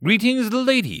Greetings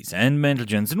ladies and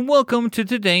gentlemen, and welcome to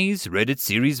today's Reddit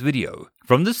series video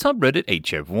from the subreddit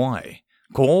HFY,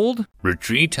 called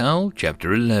Retreat Hell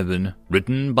Chapter 11,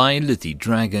 written by Lithy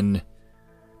Dragon.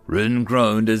 Rin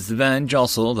groaned as the van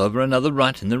jostled over another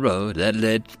rut in the road that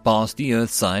led past the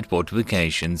Earthside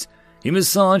fortifications. He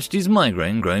massaged his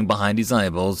migraine growing behind his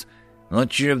eyeballs.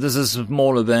 Not sure if this is a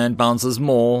smaller van bounces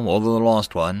more, or the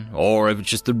last one, or if it's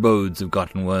just the roads have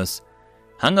gotten worse.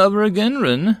 "Hungover again,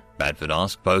 Rin?" Bradford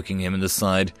asked, poking him in the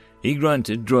side. He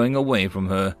grunted, drawing away from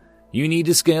her. "You need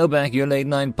to scale back your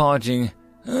late-night partying."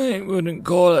 "I wouldn't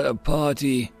call it a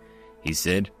party," he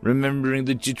said, remembering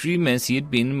the jittery mess he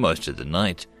had been most of the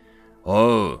night.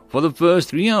 "Oh, for the first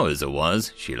 3 hours it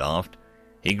was," she laughed.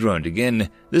 He groaned again,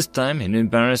 this time in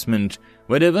embarrassment.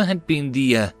 Whatever had been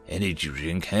the energy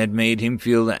drink had made him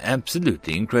feel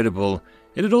absolutely incredible.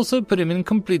 It had also put him in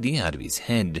completely out of his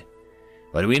head.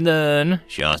 "What do we learn?"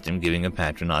 she asked him, giving a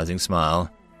patronizing smile.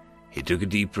 He took a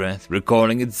deep breath,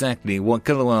 recalling exactly what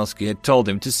Kowalski had told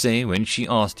him to say when she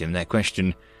asked him that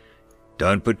question.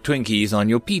 "Don't put Twinkies on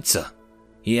your pizza,"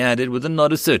 he added with a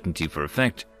nod of certainty for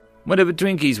effect. Whatever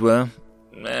Twinkies were,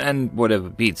 and whatever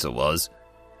pizza was.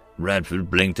 Bradford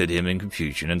blinked at him in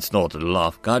confusion and snorted a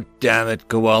laugh. "God damn it,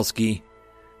 Kowalski."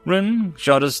 Rin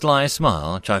shot a sly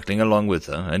smile, chuckling along with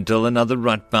her, until another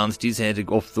rut bounced his head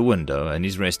off the window and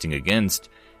he's resting against.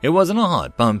 It wasn't a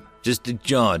hard bump, just a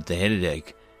jar at the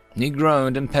headache. He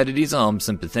groaned and patted his arm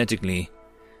sympathetically.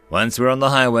 "Once we're on the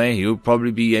highway, you'll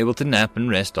probably be able to nap and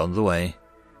rest on the way."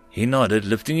 He nodded,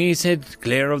 lifting his head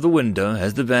clear of the window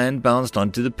as the van bounced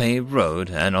onto the paved road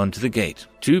and onto the gate.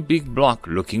 Two big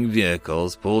block-looking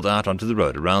vehicles pulled out onto the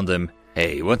road around them.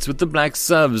 "Hey, what's with the black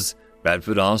subs?"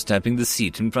 Bradford asked, tapping the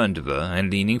seat in front of her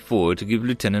and leaning forward to give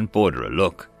Lieutenant Border a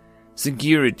look.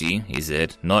 "Security," he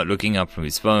said, not looking up from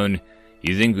his phone.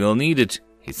 "You think we'll need it?"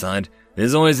 he sighed.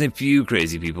 "There's always a few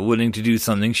crazy people willing to do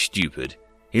something stupid."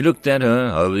 He looked at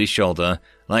her over his shoulder,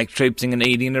 like traipsing an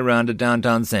alien around a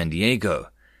downtown San Diego.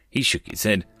 He shook his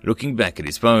head, looking back at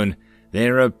his phone.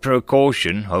 "They're a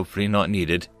precaution, hopefully not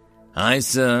needed." "Aye,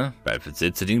 sir," Bradford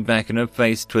said, sitting back and her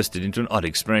face twisted into an odd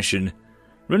expression.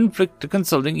 Rin flicked a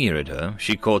consoling ear at her.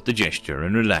 She caught the gesture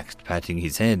and relaxed, patting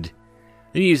his head.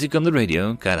 The music on the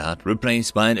radio cut out,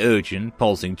 replaced by an urgent,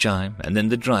 pulsing chime, and then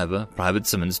the driver, Private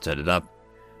Simmons, turned it up.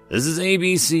 "This is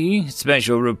ABC,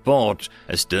 special report."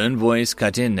 A stern voice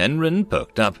cut in, and Rin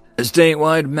perked up. "A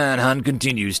statewide manhunt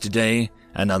continues today,"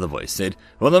 another voice said,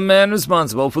 "for the man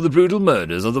responsible for the brutal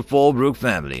murders of the Fallbrook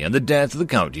family and the death of the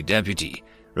county deputy.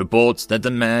 Reports that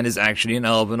the man is actually an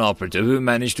Elven operative who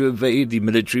managed to evade the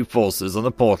military forces on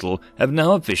the portal have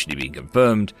now officially been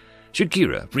confirmed.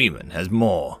 Shakira Freeman has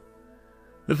more."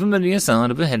 The familiar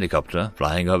sound of a helicopter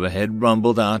flying overhead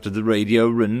rumbled out of the radio.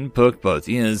 Rin perked both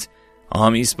ears.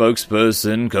 Army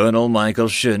spokesperson Colonel Michael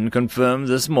Shin confirmed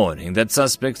this morning that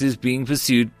suspect is being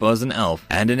pursued was an elf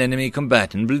and an enemy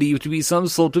combatant believed to be some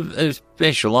sort of a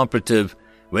special operative.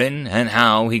 When and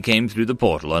how he came through the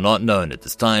portal are not known at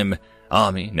this time.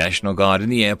 Army, National Guard,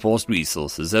 and the Air Force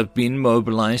resources have been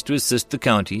mobilized to assist the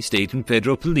county, state, and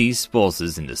federal police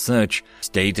forces in the search.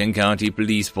 State and county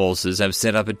police forces have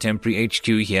set up a temporary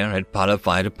HQ here at Palo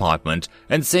Fire Department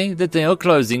and say that they are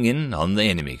closing in on the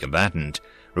enemy combatant.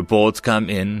 Reports come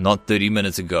in not 30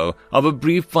 minutes ago of a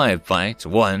brief firefight,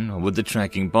 one with the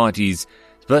tracking parties,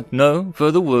 but no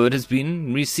further word has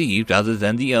been received other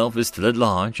than the elf is still at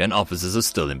large and officers are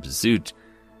still in pursuit.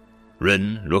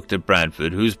 Rin looked at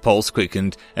Bradford, whose pulse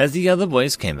quickened as the other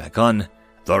voice came back on.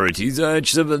 "Authorities urge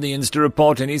civilians to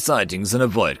report any sightings and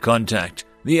avoid contact.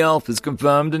 The elf is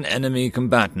confirmed an enemy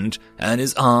combatant and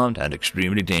is armed and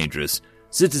extremely dangerous.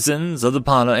 Citizens of the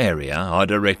Palo area are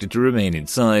directed to remain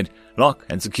inside, lock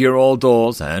and secure all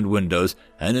doors and windows,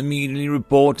 and immediately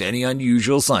report any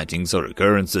unusual sightings or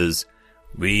occurrences.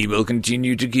 We will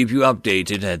continue to keep you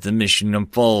updated as the mission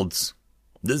unfolds."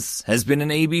 "This has been an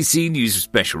ABC News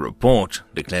special report,"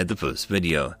 declared the first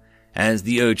video. As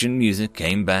the urgent music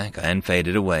came back and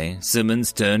faded away,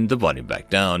 Simmons turned the volume back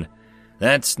down.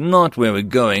 "That's not where we're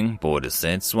going," Porter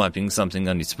said, swiping something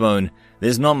on his phone.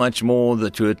 "There's not much more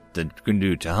to it that you can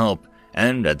do to help,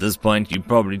 and at this point you'd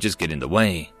probably just get in the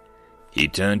way." He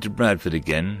turned to Bradford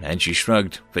again, and she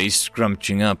shrugged, face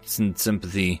scrunching up in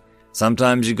sympathy.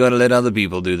 "Sometimes you gotta let other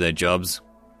people do their jobs."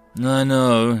 "I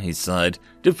know," he sighed,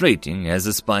 deflating as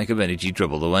a spike of energy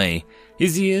dribbled away.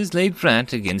 His ears laid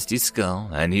flat against his skull,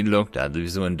 and he looked out of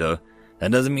his window.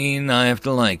 "That doesn't mean I have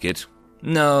to like it."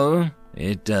 "No,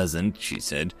 it doesn't," she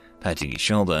said, patting his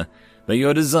shoulder, "but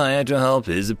your desire to help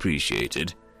is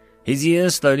appreciated." His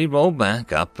ears slowly rolled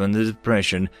back up in the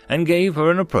depression and gave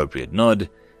her an appropriate nod.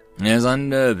 As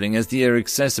unnerving as the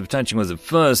excessive touching was at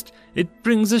first, it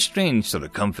brings a strange sort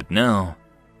of comfort now.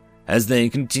 As they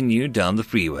continued down the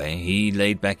freeway, he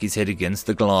laid back his head against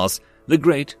the glass. The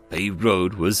great paved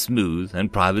road was smooth,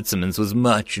 and Private Simmons was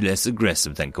much less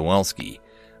aggressive than Kowalski.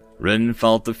 Wren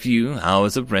felt the few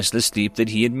hours of restless sleep that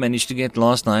he had managed to get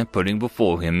last night putting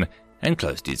before him, and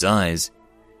closed his eyes.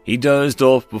 He dozed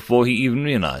off before he even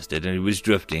realized it, and he was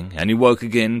drifting, and he woke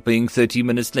again being 30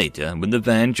 minutes later when the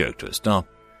van jerked to a stop.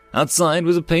 Outside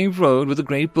was a paved road with a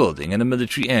great building and a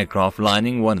military aircraft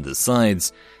lining one of the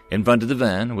sides. In front of the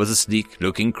van was a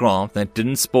sleek-looking craft that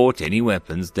didn't sport any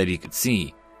weapons that he could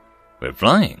see. "We're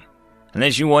flying.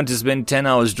 Unless you want to spend 10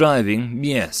 hours driving,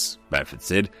 yes," Bradford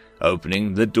said,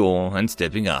 opening the door and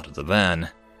stepping out of the van.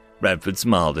 Bradford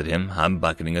smiled at him,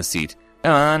 unbuckling a seat.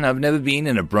 "Come on, I've never been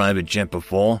in a private jet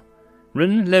before."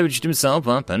 Wren leveraged himself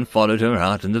up and followed her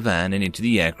out in the van and into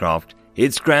the aircraft.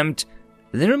 "It's cramped.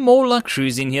 There are more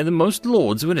luxuries in here than most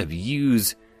lords would ever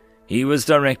use." He was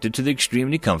directed to the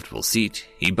extremely comfortable seat.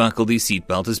 He buckled his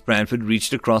seatbelt as Bradford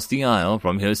reached across the aisle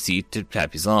from her seat to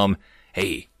tap his arm.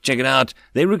 "Hey, check it out.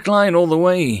 They recline all the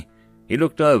way." He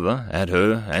looked over at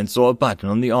her and saw a button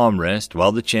on the armrest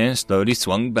while the chair slowly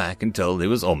swung back until it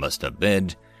was almost a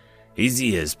bed. His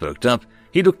ears perked up.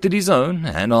 He looked at his own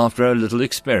and, after a little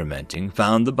experimenting,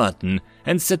 found the button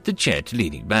and set the chair to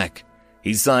leaning back.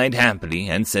 He sighed happily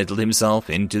and settled himself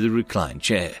into the reclined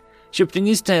chair, shifting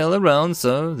his tail around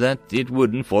so that it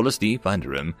wouldn't fall asleep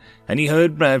under him, and he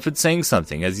heard Bradford saying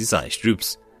something as his eyes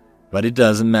drooped. "But it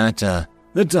doesn't matter."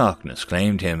 The darkness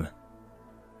claimed him.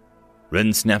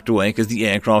 Wren snapped awake as the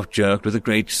aircraft jerked with a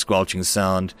great squelching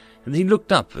sound, and he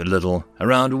looked up a little.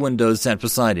 Around a window sat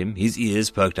beside him, his ears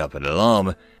perked up in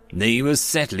alarm. They were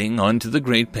settling onto the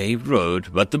great paved road,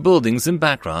 but the buildings in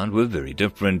background were very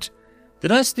different.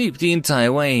 "Did I sleep the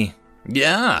entire way?"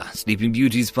 "Yeah, Sleeping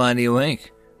Beauty's finally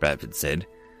awake," Bradford said.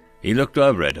 He looked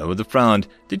over at her with a frown.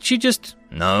 "Did she just—"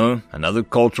 "No, another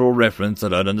cultural reference I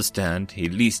don't understand.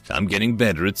 At least I'm getting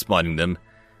better at spotting them."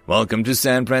 "Welcome to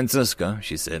San Francisco,"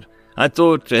 she said. "I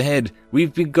thought ahead.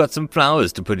 We've got some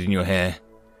flowers to put in your hair."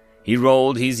 He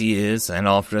rolled his ears, and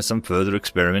after some further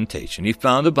experimentation, he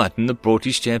found a button that brought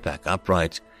his chair back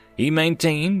upright. He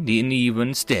maintained an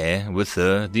even stare with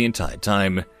her the entire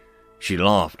time. She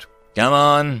laughed. "Come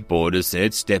on," Border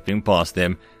said, stepping past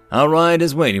them. "Our ride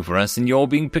is waiting for us, and you're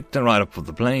being picked right up for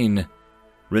the plane."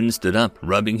 Wren stood up,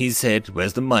 rubbing his head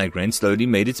as the migraine slowly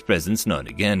made its presence known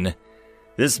again.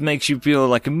 "This makes you feel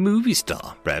like a movie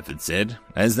star," Bradford said,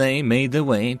 as they made their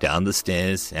way down the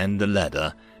stairs and the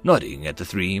ladder, nodding at the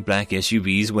 3 black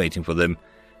SUVs waiting for them.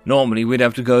 "Normally we'd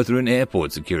have to go through an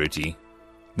airport security."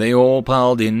 They all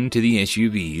piled into the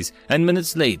SUVs, and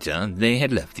minutes later they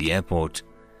had left the airport.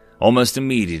 Almost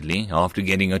immediately after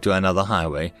getting onto another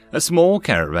highway, a small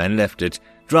caravan left it.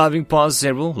 Driving past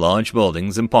several large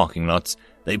buildings and parking lots,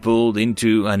 they pulled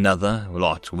into another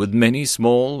lot with many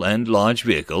small and large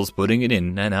vehicles putting it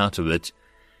in and out of it.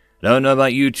 "Don't know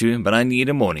about you two, but I need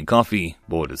a morning coffee,"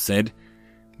 Border said.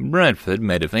 Bradford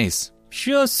made a face.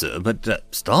 "Sure, sir, but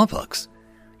Starbucks."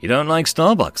 "You don't like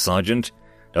Starbucks, Sergeant."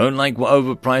 "Don't like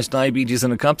overpriced diabetes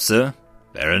in a cup, sir."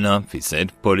 "Fair enough," he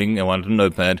said, putting on a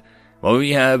notepad. "What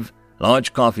we have?"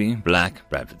 "Large coffee, black,"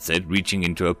 Bradford said, reaching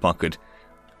into her pocket.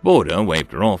 Border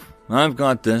waved her off. "I've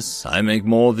got this. I make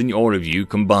more than all of you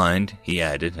combined," he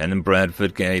added, and when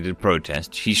Bradford gave a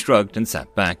protest, he shrugged and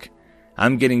sat back.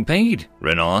 "I'm getting paid?"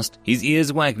 Wren asked, his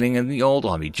ears waggling at the old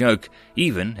army joke,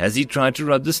 even as he tried to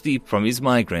rub the sleep from his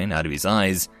migraine out of his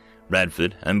eyes.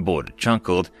 Bradford and Border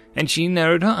chuckled, and she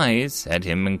narrowed her eyes at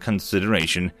him in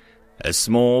consideration. A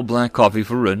small black coffee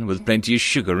for Wren with plenty of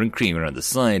sugar and creamer on the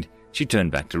side. She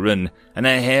turned back to Wren. "And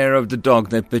a hair of the dog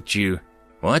that bit you."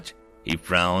 "What?" He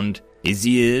frowned, his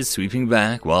ears sweeping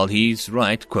back while his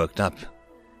right quirked up.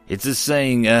 "It's a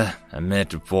saying, a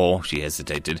metaphor," she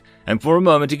hesitated, and for a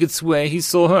moment he could swear he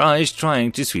saw her eyes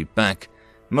trying to sweep back.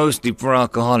 "Mostly for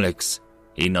alcoholics."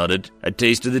 He nodded. "A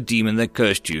taste of the demon that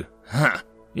cursed you." "Huh,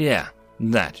 yeah,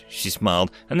 that," she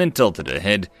smiled, and then tilted her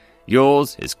head.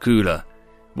 "Yours is cooler."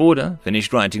 Border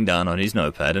finished writing down on his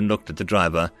notepad and looked at the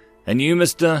driver. "And you,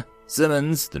 Mr.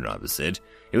 Simmons," the driver said.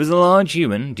 He was a large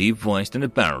human, deep-voiced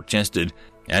and barrel-chested,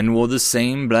 and wore the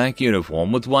same black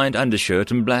uniform with white undershirt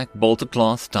and black bolter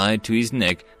cloth tied to his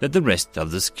neck that the rest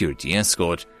of the security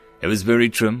escort. It was very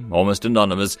trim, almost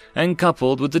anonymous, and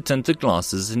coupled with the tinted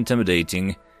glasses,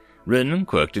 intimidating. Wren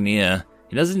quirked an ear.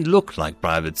 "He doesn't look like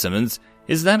Private Simmons.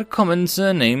 Is that a common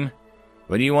surname?"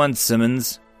 "What do you want,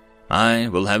 Simmons?" "I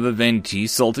will have a venti,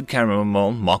 salted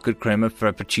caramel, mocha crema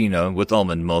frappuccino with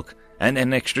almond milk, and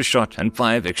an extra shot and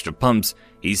 5 extra pumps,"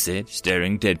 he said,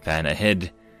 staring deadpan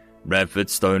ahead. Bradford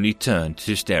slowly turned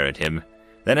to stare at him.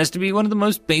 That has to be one of the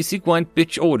most basic white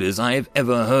bitch orders I have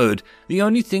ever heard. The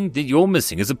only thing that you're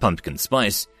missing is a pumpkin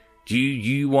spice. Do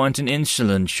you want an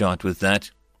insulin shot with that?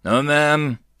 No,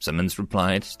 ma'am, Simmons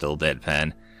replied, still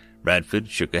deadpan. Bradford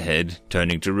shook her head,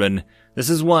 turning to Rin. This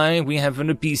is why we have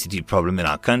an obesity problem in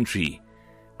our country.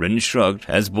 Rin shrugged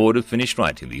as Border finished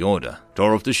writing the order,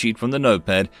 tore off the sheet from the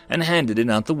notepad, and handed it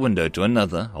out the window to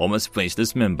another, almost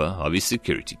faceless member of his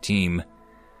security team.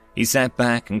 He sat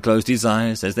back and closed his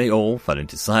eyes as they all fell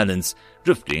into silence,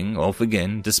 drifting off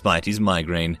again despite his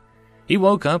migraine. He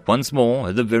woke up once more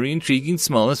at the very intriguing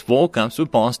smell as 4 cups were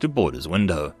passed to Border's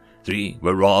window. 3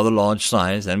 were rather large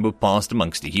size and were passed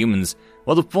amongst the humans,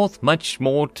 while the 4th, much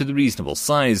more to the reasonable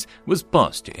size, was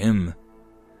passed to him.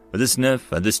 With a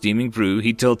sniff at the steaming brew,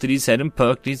 he tilted his head and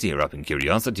perked his ear up in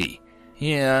curiosity.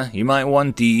 Yeah, you might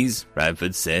want these,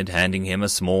 Bradford said, handing him a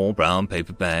small brown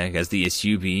paper bag as the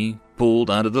SUV pulled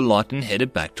out of the lot and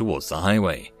headed back towards the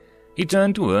highway. He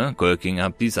turned to her, quirking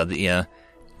up his other ear.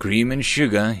 Cream and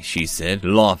sugar, she said,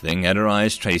 laughing at her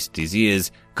eyes traced his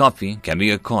ears. Coffee can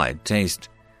be a quiet taste.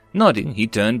 Nodding, he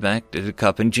turned back to the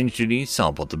cup and gingerly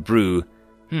sampled the brew.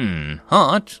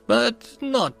 Hot, but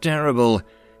not terrible.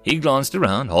 He glanced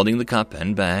around, holding the cup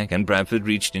and bag, and Bradford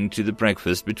reached into the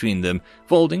breakfast between them,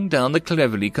 folding down the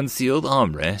cleverly concealed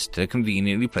armrest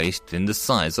conveniently placed in the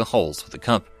size of holes for the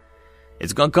cup.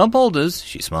 It's got cup holders,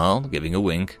 she smiled, giving a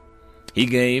wink. He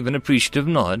gave an appreciative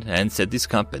nod and set his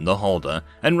cup in the holder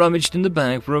and rummaged in the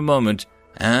bag for a moment,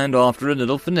 and after a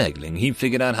little finagling, he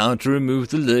figured out how to remove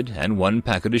the lid and 1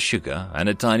 packet of sugar and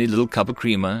a tiny little cup of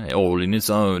creamer all in its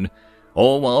own.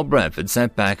 All while Bradford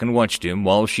sat back and watched him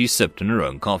while she sipped on her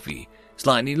own coffee,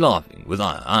 slightly laughing with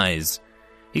eyes.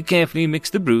 He carefully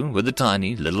mixed the brew with a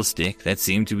tiny little stick that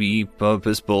seemed to be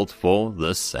purpose-built for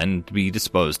this and to be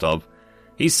disposed of.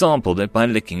 He sampled it by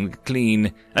licking it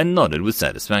clean and nodded with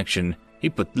satisfaction. He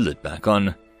put the lid back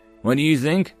on. What do you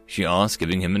think? She asked,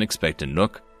 giving him an expectant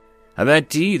look. I've had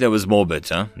tea that was more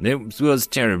bitter. It was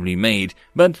terribly made,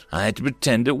 but I had to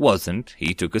pretend it wasn't.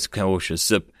 He took a cautious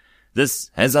sip.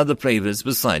 This has other flavors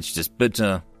besides just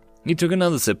bitter. He took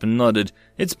another sip and nodded.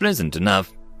 It's pleasant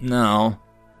enough. Now.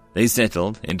 They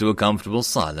settled into a comfortable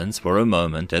silence for a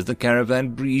moment as the caravan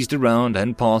breezed around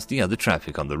and past the other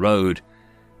traffic on the road.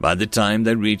 By the time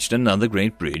they reached another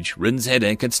great bridge, Rin's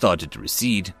headache had started to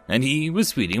recede, and he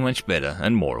was feeling much better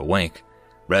and more awake.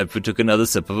 Bradford took another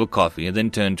sip of a coffee and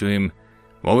then turned to him.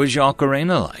 What was your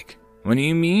ocarina like? What do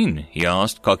you mean? He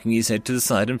asked, cocking his head to the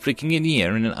side and flicking in the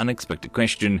air in an unexpected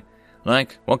question.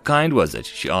 Like, what kind was it?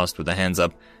 She asked with her hands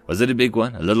up. Was it a big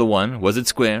one, a little one? Was it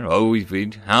square? Oh,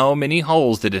 how many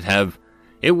holes did it have?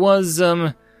 It was,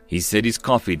 He set his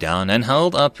coffee down and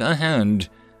held up a hand.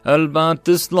 About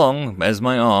this long as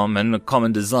my arm and a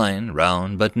common design,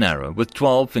 round but narrow, with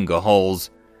 12 finger holes.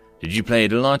 Did you play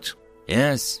it a lot?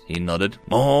 Yes, he nodded.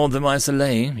 More than my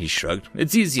Soleil, he shrugged.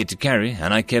 It's easier to carry,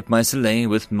 and I kept my Soleil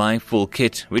with my full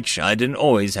kit, which I didn't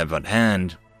always have on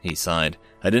hand. He sighed.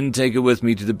 I didn't take it with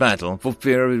me to the battle, for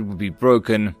fear it would be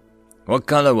broken. What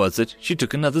color was it? She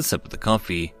took another sip of the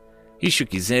coffee. He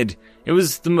shook his head. It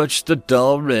was the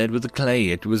dull red with the clay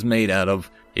it was made out of.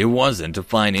 It wasn't a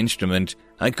fine instrument.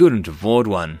 I couldn't afford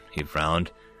one, he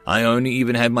frowned. I only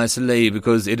even had my Soleil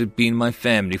because it had been my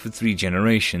family for 3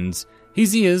 generations.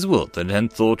 His ears wilted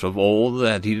and thought of all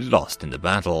that he'd lost in the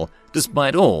battle,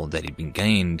 despite all that he'd been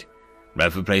gained.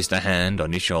 Bradford placed a hand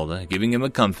on his shoulder, giving him a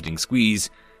comforting squeeze.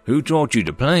 Who taught you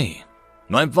to play?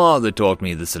 My father taught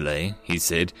me the Soleil, he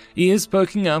said, ears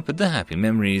perking up at the happy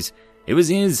memories. It was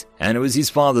his, and it was his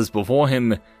father's before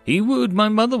him. He wooed my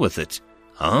mother with it.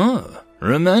 Ah,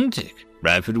 romantic.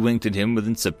 Bradford winked at him with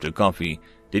a sip of coffee.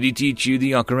 Did he teach you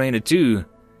the ocarina too?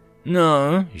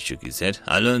 No, he shook his head.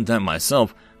 I learned that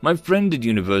myself. My friend at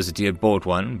university had bought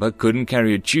one, but couldn't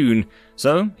carry a tune,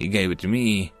 so he gave it to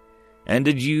me. And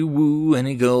did you woo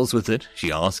any girls with it?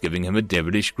 She asked, giving him a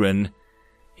devilish grin.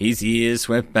 His ears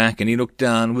swept back and he looked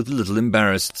down with a little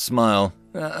embarrassed smile.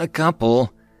 A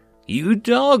couple. You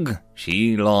dog,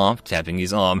 she laughed, tapping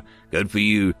his arm. Good for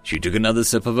you. She took another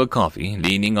sip of her coffee,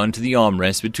 leaning onto the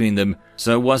armrest between them.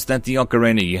 So was that the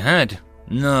ocarina you had?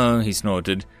 No, he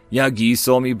snorted. Yagi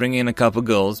saw me bring in a couple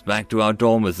girls back to our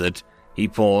dorm with it. He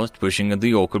paused, pushing at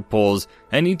the awkward pause,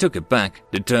 and he took it back,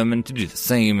 determined to do the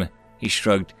same. He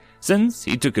shrugged. Since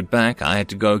he took it back, I had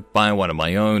to go buy one of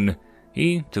my own.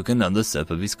 He took another sip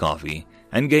of his coffee,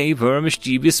 and gave her a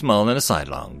mischievous smile and a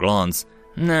sidelong glance.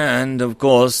 And, of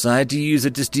course, I had to use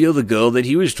it to steal the girl that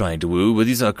he was trying to woo with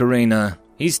his ocarina.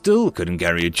 He still couldn't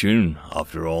carry a tune,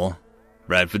 after all.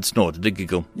 Bradford snorted a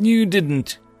giggle. You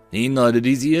didn't. He nodded,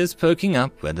 his ears perking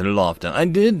up at her laughter. I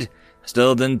did.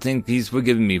 Still didn't think he's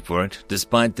forgiven me for it,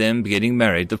 despite them getting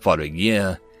married the following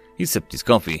year. He sipped his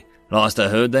coffee. Last I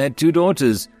heard they had 2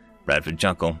 daughters. Bradford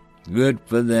chuckled. Good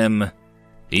for them.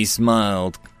 He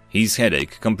smiled. His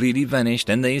headache completely vanished,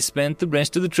 and they spent the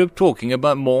rest of the trip talking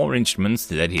about more instruments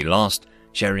that he lost,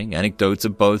 sharing anecdotes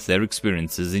of both their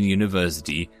experiences in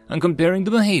university and comparing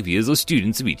the behaviors of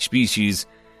students of each species.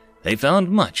 They found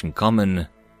much in common.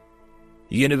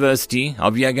 The University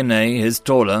of Yagane is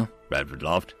taller, Bradford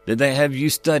laughed. Did they have you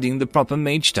studying the proper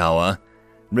mage tower?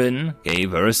 Rin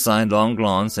gave her a sidelong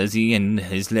glance as he in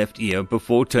his left ear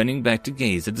before turning back to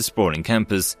gaze at the sprawling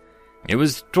campus. It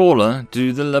was taller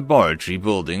to the laboratory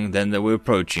building than they were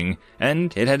approaching,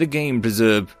 and it had a game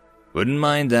preserve. Wouldn't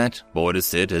mind that, Border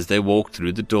said as they walked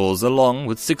through the doors along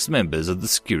with 6 members of the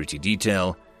security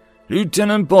detail.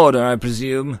 Lieutenant Border, I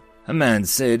presume, a man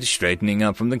said, straightening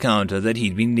up from the counter that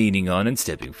he'd been leaning on and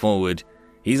stepping forward.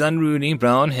 His unruly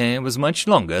brown hair was much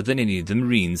longer than any of the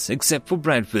Marines, except for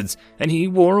Bradford's, and he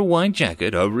wore a white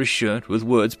jacket over his shirt with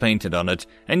words painted on it,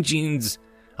 and jeans.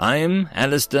 I am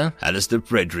Alistair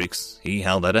Fredericks. He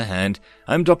held out a hand.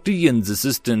 I'm Dr. Yin's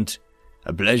assistant.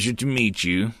 A pleasure to meet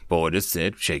you, Border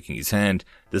said, shaking his hand.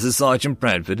 This is Sergeant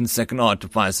Bradford and Second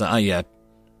Artificer Ayat,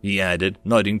 he added,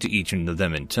 nodding to each of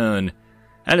them in turn.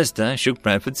 Alistair shook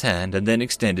Bradford's hand and then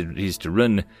extended his to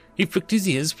Rin. He flicked his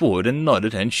ears forward and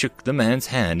nodded and shook the man's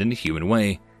hand in a human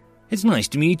way. It's nice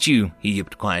to meet you, he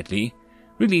yipped quietly.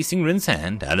 Releasing Rin's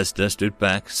hand, Alistair stood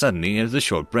back suddenly with a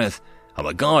short breath. Oh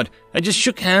my god, I just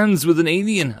shook hands with an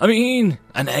alien.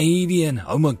 An alien.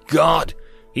 Oh my god.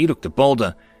 He looked at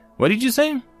Boulder. What did you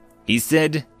say? He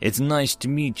said, it's nice to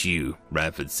meet you,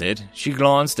 Bradford said. She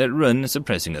glanced at Rin,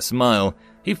 suppressing a smile.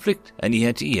 He flicked an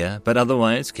ear to ear, but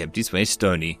otherwise kept his face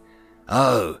stony.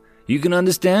 Oh, you can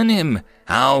understand him.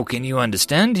 How can you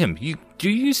understand him? Do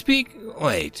you speak?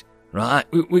 Wait. Right,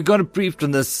 we got a brief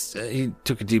on this. He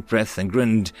took a deep breath and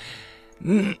grinned.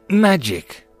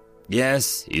 Magic.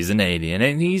 Yes, he's an alien,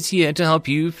 and he's here to help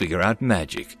you figure out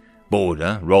magic.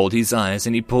 Border rolled his eyes,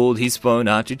 and he pulled his phone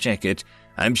out to check it.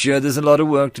 I'm sure there's a lot of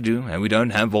work to do, and we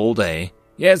don't have all day.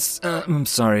 Yes, I'm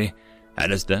sorry.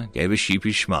 Alistair gave a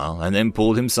sheepish smile, and then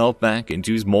pulled himself back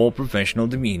into his more professional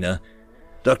demeanor.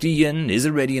 Dr. Yin is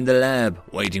already in the lab,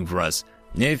 waiting for us.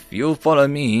 If you'll follow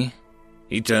me.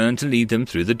 He turned to lead them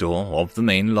through the door of the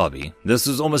main lobby. This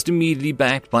was almost immediately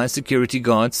backed by a security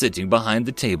guard sitting behind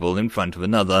the table in front of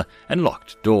another and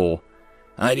locked door.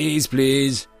 IDs,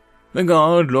 please. The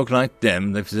guard looked like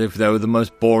them as if they were the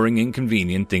most boring,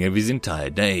 inconvenient thing of his entire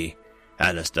day.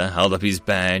 Alistair held up his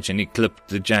badge and he clipped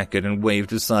the jacket and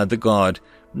waved aside the guard.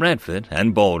 Bradford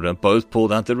and Boulder both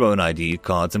pulled out their own ID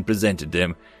cards and presented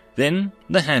them. Then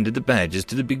they handed the badges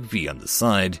to the big V on the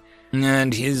side.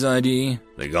 And his ID?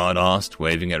 The guard asked,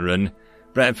 waving at Rin.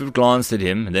 Bradford glanced at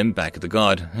him, and then back at the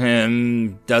guard.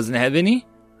 Doesn't have any?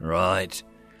 Right.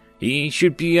 He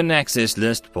should be an access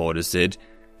list, Porter said.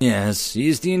 Yes,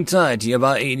 he's the entirety of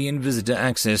our alien visitor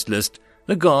access list.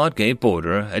 The guard gave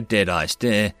Porter a dead-eye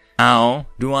stare. How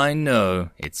do I know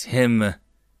it's him?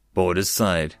 Porter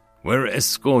sighed. We're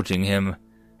escorting him.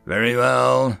 Very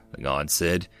well, the guard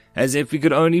said, as if he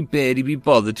could only barely be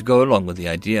bothered to go along with the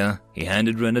idea. He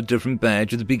handed Rin a different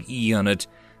badge with a big E on it.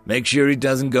 Make sure he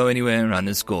doesn't go anywhere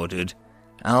unescorted.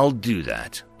 I'll do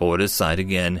that, Porter sighed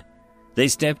again. They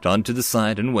stepped onto the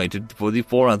side and waited for the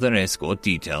 4 other escort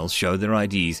details show their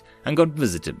IDs and got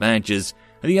visitor badges.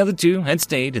 The other 2 had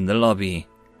stayed in the lobby.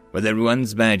 With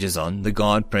everyone's badges on, the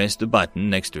guard pressed a button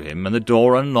next to him and the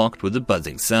door unlocked with a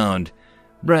buzzing sound.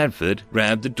 Bradford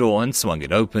grabbed the door and swung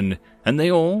it open, and they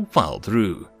all filed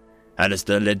through.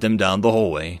 Alistair led them down the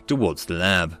hallway towards the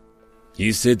lab.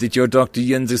 You said that you're Dr.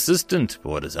 Yin's assistant,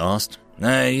 Borders asked.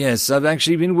 Yes, I've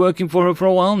actually been working for her for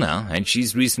a while now, and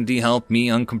she's recently helped me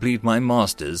complete my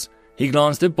master's. He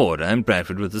glanced at Border and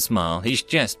Bradford with a smile, his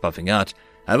chest puffing out.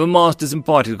 I have a master's in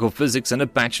particle physics and a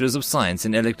bachelor's of science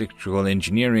in electrical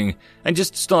engineering, and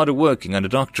just started working on a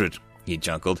doctorate. He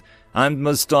chuckled.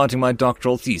 I'm starting my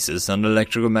doctoral thesis on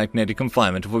electromagnetic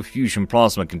confinement for fusion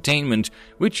plasma containment,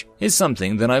 which is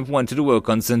something that I've wanted to work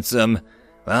on since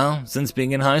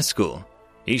being in high school.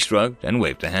 He shrugged and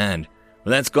waved a hand.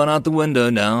 Well, that's gone out the window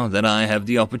now that I have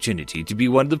the opportunity to be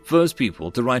one of the first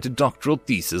people to write a doctoral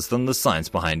thesis on the science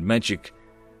behind magic.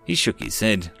 He shook his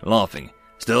head, laughing.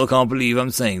 Still can't believe I'm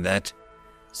saying that.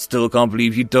 Still can't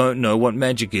believe you don't know what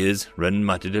magic is, Rin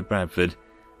muttered at Bradford.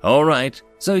 All right,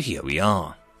 so here we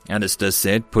are, Alistair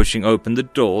said, pushing open the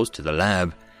doors to the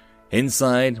lab.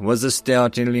 Inside was a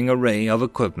startling array of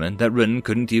equipment that Rin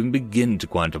couldn't even begin to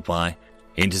quantify.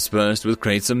 Interspersed with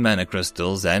crates of mana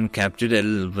crystals and captured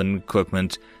elven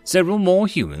equipment, several more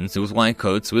humans with white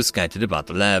coats were scattered about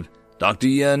the lab. Dr.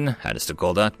 Yin, Alistair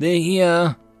called out. They're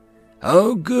here.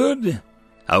 Oh, good.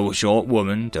 A short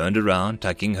woman turned around,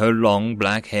 tucking her long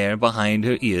black hair behind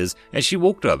her ears as she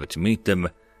walked over to meet them.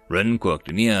 Rin quirked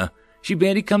an ear. She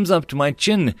barely comes up to my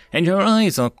chin, and her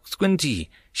eyes are squinty.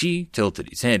 She tilted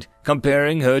his head,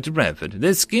 comparing her to Bradford.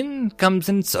 Their skin comes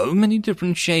in so many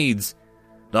different shades.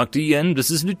 Dr. Yin,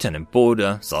 this is Lieutenant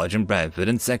Border, Sergeant Bradford,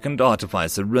 and Second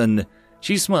Artificer Rin.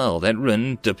 She smiled at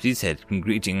Rin, dipped his head in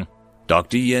greeting.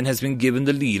 Dr. Yin has been given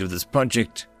the lead of this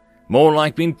project. More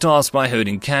like being tasked by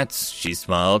herding cats, she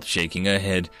smiled, shaking her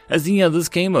head, as the others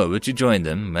came over to join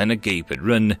them and agape at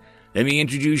Rin. Let me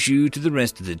introduce you to the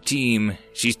rest of the team.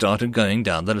 She started going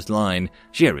down the line,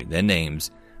 sharing their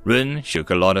names. Rin shook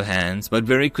a lot of hands, but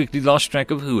very quickly lost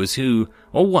track of who was who,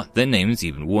 or what their names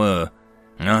even were.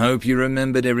 I hope you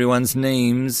remembered everyone's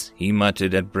names, he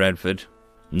muttered at Bradford.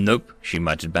 Nope, she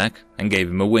muttered back, and gave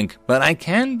him a wink, but I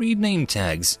can read name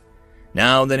tags.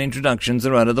 Now that introductions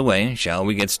are out of the way, shall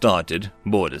we get started?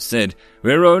 Border said.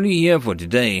 We're only here for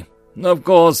today. Of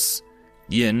course.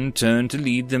 Yin turned to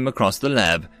lead them across the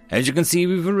lab. As you can see,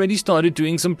 we've already started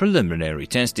doing some preliminary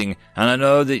testing, and I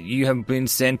know that you have been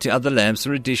sent to other labs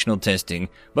for additional testing,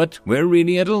 but we're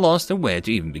really at a loss of where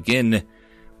to even begin.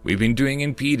 We've been doing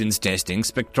impedance testing,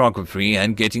 spectrography,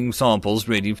 and getting samples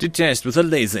ready to test with a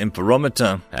laser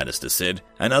interferometer, Alistair said,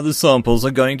 and other samples are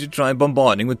going to try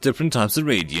bombarding with different types of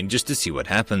radiation just to see what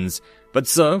happens. But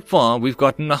so far, we've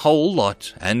gotten a whole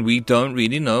lot, and we don't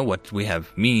really know what we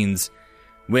have means.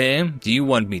 Where do you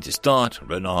want me to start?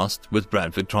 Rin asked, with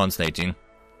Bradford translating.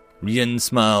 Yin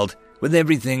smiled. With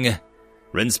everything.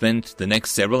 Rin spent the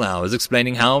next several hours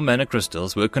explaining how mana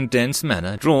crystals were condensed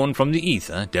mana drawn from the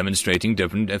ether, demonstrating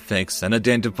different effects and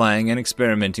identifying and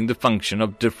experimenting the function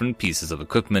of different pieces of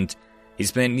equipment. He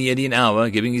spent nearly an hour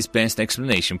giving his best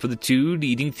explanation for the two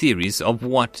leading theories of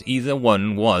what either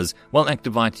one was, while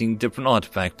activating different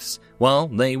artifacts while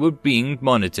they were being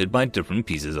monitored by different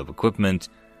pieces of equipment.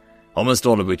 Almost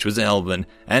all of which was Elven,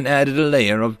 and added a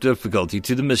layer of difficulty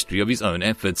to the mystery of his own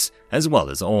efforts, as well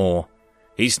as awe.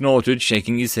 He snorted,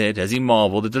 shaking his head as he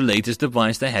marveled at the latest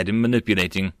device they had him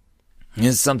manipulating.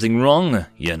 Is something wrong?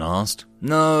 Yin asked.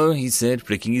 No, he said,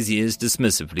 flicking his ears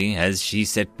dismissively as she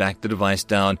set back the device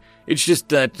down. It's just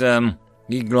that,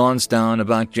 He glanced down,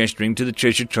 about gesturing to the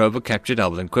treasure trove of captured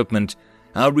Elven equipment.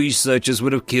 Our researchers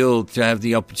would have killed to have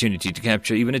the opportunity to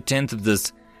capture even a tenth of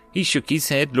this. He shook his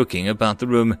head, looking about the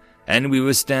room, and we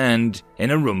were stand in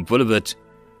a room full of it.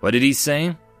 What did he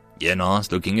say? Yin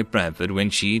asked, looking at Bradford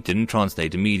when she didn't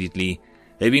translate immediately.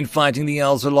 They've been fighting the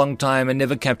elves for a long time and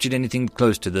never captured anything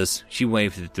close to this. She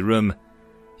waved at the room.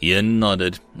 Yin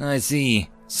nodded. I see.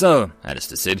 So,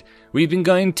 Alistair said, we've been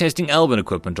going testing Elven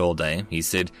equipment all day, he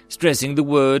said, stressing the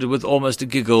word with almost a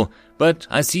giggle. But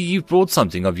I see you've brought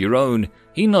something of your own.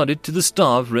 He nodded to the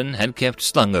staff Rin had kept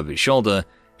slung over his shoulder.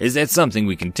 Is that something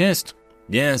we can test?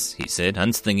 Yes, he said,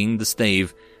 unslinging the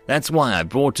stave. That's why I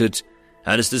brought it.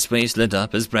 Alistair's face lit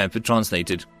up as Bradford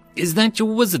translated. Is that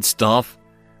your wizard staff?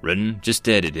 Rin just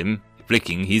stared at him,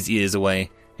 flicking his ears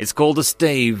away. It's called a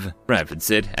stave, Bradford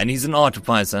said, and he's an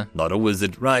artificer, not a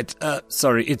wizard. Right,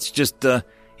 sorry, it's just,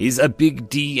 he's a big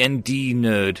D&D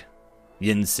nerd,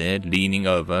 Yin said, leaning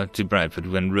over to Bradford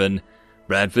when Rin.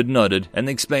 Bradford nodded and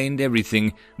explained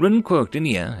everything. Rin quirked an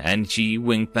ear, and she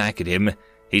winked back at him.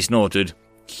 He snorted.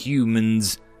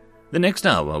 Humans. The next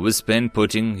hour was spent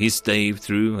putting his stave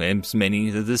through as many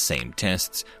of the same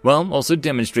tests, while also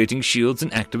demonstrating shields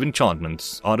and active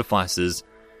enchantments, artifices.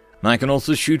 I can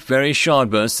also shoot various shard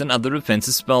bursts and other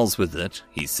offensive spells with it,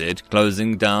 he said,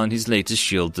 closing down his latest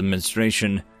shield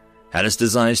demonstration.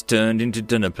 Alistair's eyes turned into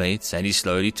dinner plates, and he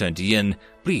slowly turned to Yin,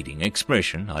 pleading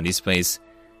expression on his face.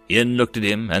 Yin looked at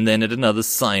him, and then at another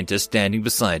scientist standing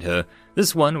beside her.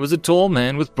 This one was a tall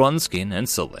man with bronze skin and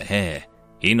silver hair.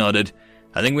 He nodded.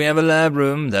 I think we have a lab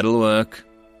room that'll work.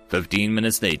 15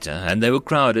 minutes later, and they were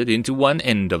crowded into one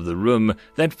end of the room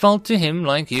that felt to him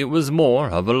like it was more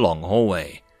of a long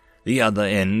hallway. The other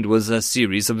end was a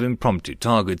series of impromptu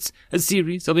targets, a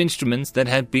series of instruments that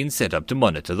had been set up to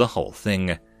monitor the whole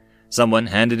thing. Someone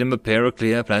handed him a pair of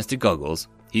clear plastic goggles.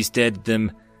 He stared at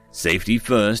them. Safety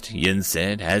first, Yin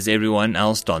said, as everyone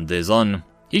else donned theirs on.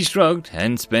 He shrugged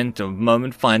and spent a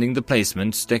moment finding the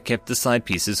placements that kept the side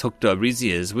pieces hooked over his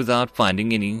ears without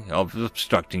finding any of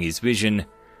obstructing his vision.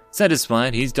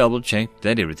 Satisfied, he double-checked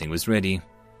that everything was ready.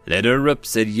 Let her rip,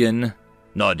 said Yin.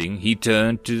 Nodding, he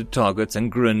turned to the targets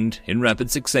and grinned. In rapid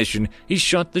succession, he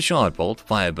shot the shard bolt,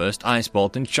 fireburst, ice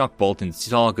bolt, and shock bolt into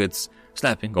targets,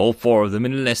 slapping all 4 of them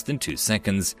in less than 2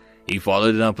 seconds. He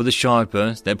followed it up with a shard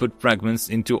burst that put fragments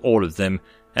into all of them,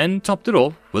 and topped it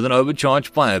off with an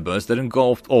overcharged fireburst that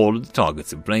engulfed all of the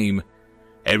targets in flame.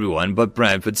 Everyone but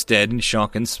Bradford stared in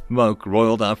shock, and smoke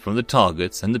roiled up from the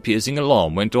targets, and the piercing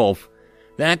alarm went off.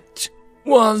 "That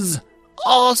was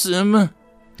awesome!"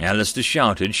 Alistair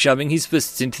shouted, shoving his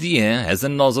fists into the air as the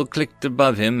nozzle clicked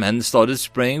above him and started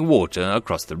spraying water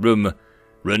across the room.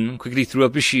 Rin quickly threw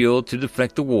up a shield to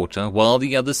deflect the water, while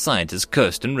the other scientists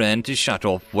cursed and ran to shut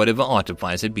off whatever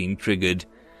artifice had been triggered.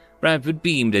 Bradford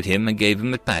beamed at him and gave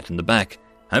him a pat on the back.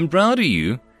 "I'm proud of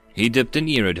you." He dipped an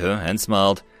ear at her and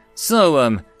smiled.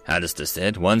 "So, Alistair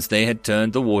said, once they had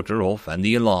turned the water off and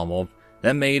the alarm off,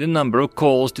 they made a number of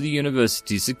calls to the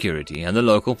university security and the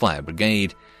local fire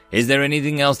brigade. Is there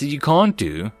anything else that you can't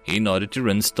do?" He nodded to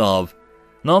Rin's staff.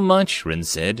 "Not much," Rin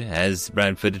said, as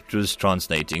Bradford was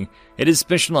translating. "It is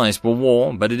specialized for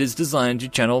war, but it is designed to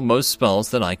channel most spells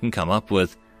that I can come up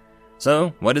with."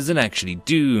 "So, what does it actually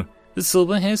do?" the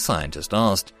silver-haired scientist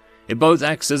asked. "It both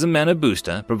acts as a mana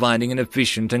booster, providing an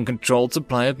efficient and controlled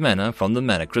supply of mana from the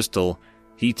mana crystal."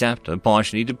 He tapped a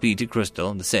partially depleted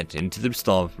crystal set into the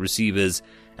staff receivers,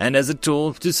 and as a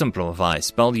tool to simplify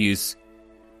spell use.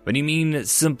 "What do you mean,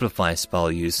 simplify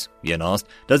spell use?" Yen asked.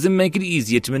 "Does it make it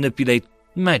easier to manipulate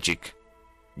magic?"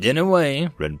 "In a way,"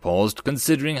 Ren paused,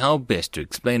 considering how best to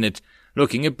explain it,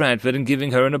 looking at Bradford and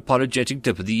giving her an apologetic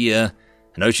tip of the ear.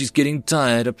 "I know she's getting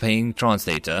tired of playing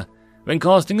translator. When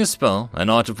casting a spell, an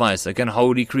artificer can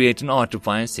wholly create an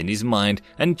artifice in his mind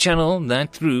and channel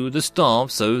that through the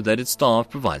staff so that its staff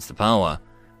provides the power.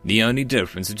 The only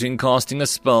difference between casting a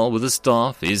spell with a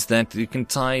staff is that it can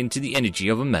tie into the energy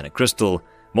of a mana crystal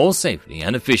more safely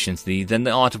and efficiently than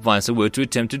the artificer were to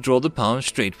attempt to draw the power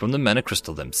straight from the mana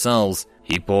crystal themselves."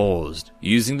 He paused,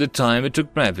 using the time it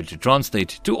took Bradford to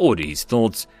translate to order his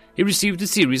thoughts. He received a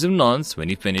series of nods when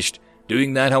he finished.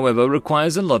 Doing that, however,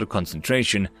 requires a lot of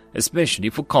concentration, especially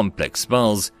for complex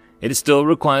spells. It still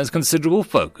requires considerable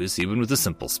focus even with the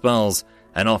simple spells,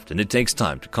 and often it takes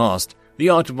time to cast. The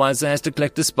artificer has to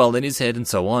collect the spell in his head and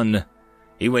so on.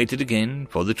 He waited again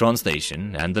for the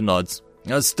translation and the nods.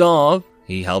 "A staff,"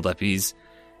 he held up his,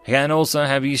 "can also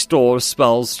have his store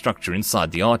spells structure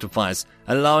inside the artifice,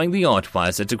 allowing the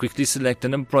artificer to quickly select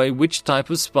and employ which type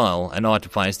of spell and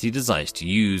artifice he desires to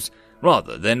use.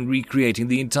 Rather than recreating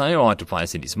the entire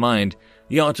artifice in his mind,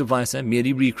 the artificer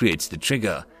merely recreates the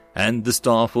trigger, and the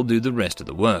staff will do the rest of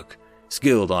the work.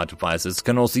 Skilled artificers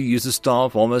can also use the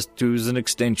staff almost as an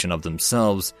extension of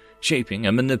themselves, shaping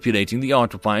and manipulating the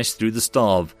artifice through the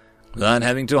staff, without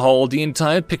having to hold the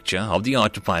entire picture of the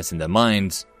artifice in their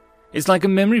minds. It's like a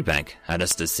memory bank,"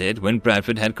 Alistair said when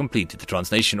Bradford had completed the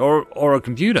translation, or a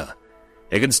computer.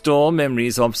 "It can store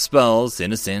memories of spells,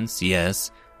 in a sense,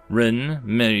 yes." Rin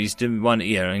raised one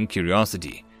ear in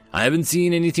curiosity. "I haven't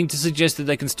seen anything to suggest that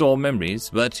they can store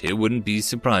memories, but it wouldn't be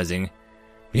surprising."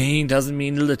 "He doesn't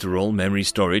mean literal memory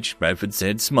storage," Bradford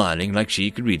said, smiling like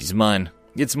she could read his mind.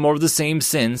 "It's more of the same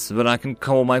sense, but I can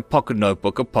call my pocket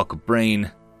notebook a pocket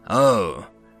brain." "Oh,"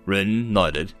 Rin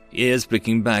nodded, ears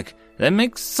flicking back. "That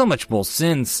makes so much more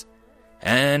sense."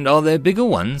 "And are there bigger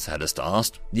ones?" Alistair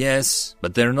asked. "Yes,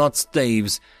 but they're not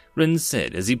staves," Rin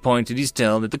said as he pointed his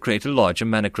tail at the greater larger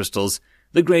mana crystals.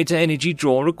 "The greater energy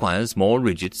draw requires more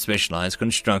rigid, specialized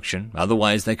construction,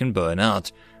 otherwise they can burn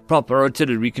out. Proper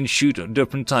artillery can shoot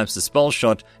different types of spell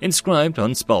shot inscribed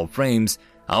on spell frames.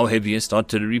 Our heaviest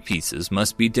artillery pieces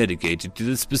must be dedicated to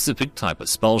the specific type of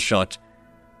spell shot."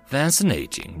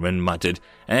 "Fascinating," Rin muttered.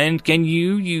 "And can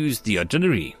you use the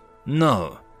artillery?"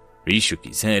 "No." He shook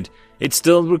his head. "It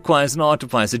still requires an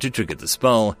artificer to trigger the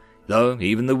spell. Though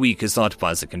even the weakest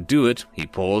artificer can do it." He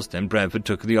paused, and Bradford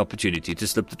took the opportunity to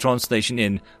slip the translation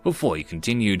in before he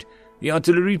continued. "The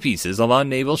artillery pieces of our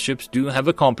naval ships do have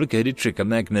a complicated trigger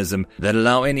mechanism that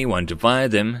allow anyone to fire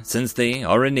them, since they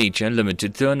are in nature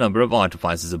limited to a number of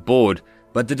artificers aboard.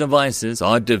 But the devices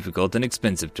are difficult and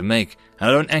expensive to make, and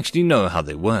I don't actually know how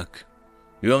they work."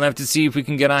 "We'll have to see if we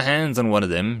can get our hands on one of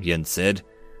them," Jens said.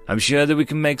 "I'm sure that we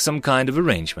can make some kind of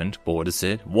arrangement," Border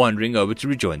said, wandering over to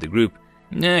rejoin the group.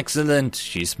 "Excellent,"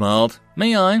 she smiled.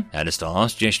 "May I?" Alistair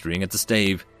asked, gesturing at the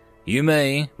stave. "You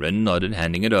may," Ren nodded,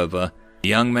 handing it over. The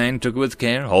young man took it with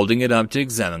care, holding it up to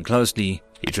examine closely.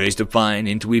 He traced a fine,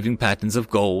 interweaving patterns of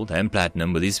gold and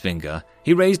platinum with his finger.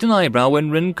 He raised an eyebrow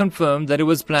when Rin confirmed that it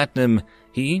was platinum.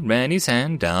 He ran his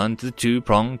hand down to the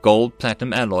two-pronged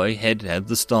gold-platinum alloy head of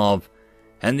the staff.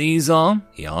 "And these are?"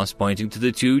 he asked, pointing to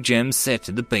the two gems set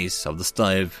at the base of the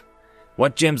stave.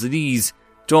 "What gems are these?"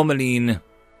 "Tourmaline."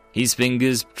 His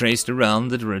fingers traced around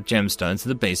the gemstones at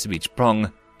the base of each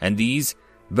prong. "And these?"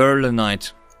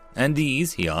 "Verlinite." "And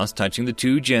these?" he asked, touching the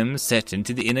two gems set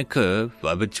into the inner curve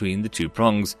between the two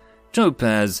prongs.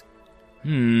 "Topaz."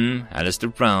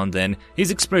 Alistair frowned then, his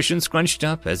expression scrunched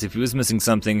up as if he was missing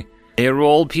something. "They're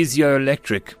all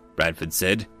piezoelectric." Bradford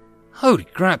said. Holy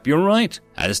crap, you're right.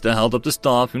 Alistair held up the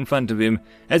staff in front of him,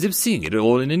 as if seeing it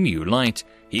all in a new light.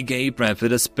 He gave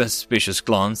Bradford a suspicious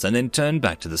glance and then turned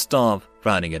back to the staff,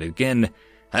 frowning at it again.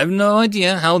 I have no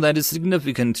idea how that is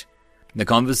significant. The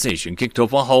conversation kicked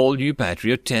off a whole new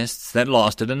battery of tests that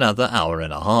lasted another hour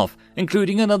and a half,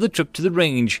 including another trip to the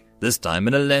range, this time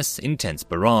in a less intense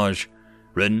barrage.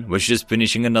 Rin was just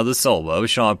finishing another salvo of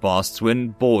sharp blasts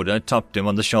when Border tapped him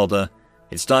on the shoulder.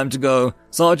 It's time to go.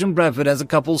 Sergeant Bradford has a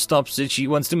couple stops that she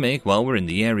wants to make while we're in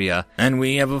the area, and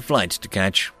we have a flight to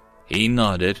catch. He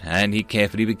nodded, and he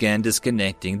carefully began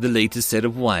disconnecting the latest set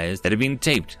of wires that had been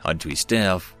taped onto his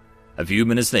staff. A few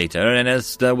minutes later,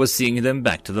 Alistair was seeing them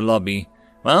back to the lobby.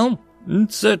 Well,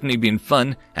 it's certainly been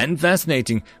fun and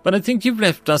fascinating, but I think you've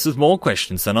left us with more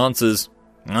questions than answers.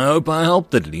 I hope I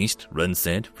helped at least, Rin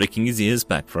said, flicking his ears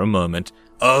back for a moment.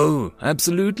 Oh,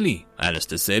 absolutely,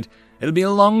 Alistair said. It'll be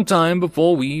a long time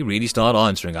before we really start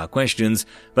answering our questions,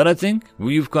 but I think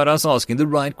we've got us asking the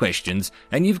right questions,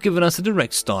 and you've given us a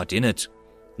direct start in it.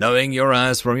 Knowing your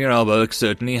ass from your elbow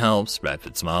certainly helps,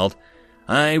 Bradford smiled.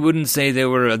 I wouldn't say they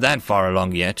were that far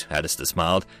along yet, Alistair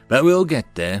smiled, but we'll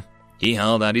get there. He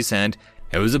held out his hand.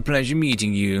 It was a pleasure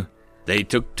meeting you. They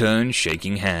took turns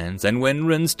shaking hands, and when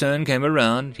Rin's turn came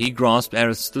around, he grasped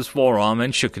Alistair's forearm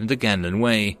and shook it the Ganlon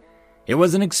way. It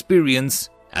was an experience.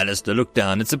 Alistair looked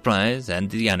down in surprise and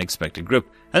the unexpected grip,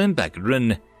 and then back at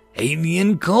Rin.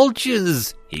 Alien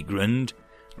cultures, he grinned.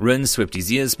 Rin swept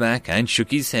his ears back and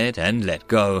shook his head and let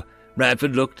go.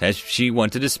 Bradford looked as if she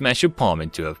wanted to smash a palm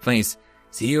into her face.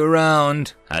 See you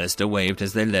around, Alistair waved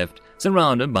as they left,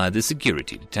 surrounded by the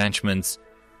security detachments.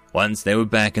 Once they were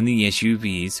back in the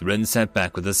SUVs, Rin sat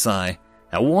back with a sigh.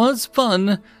 That was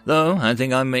fun, though I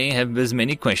think I may have as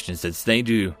many questions as they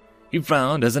do. He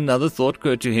frowned as another thought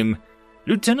occurred to him.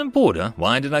 Lieutenant Border,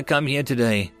 why did I come here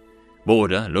today?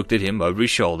 Border looked at him over his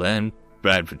shoulder and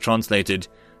Bradford translated.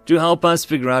 To help us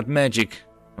figure out magic.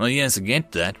 Well, yes, I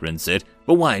get that, Rin said,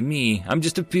 but why me? I'm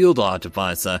just a field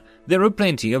artificer. There are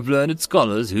plenty of learned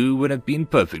scholars who would have been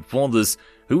perfect for this,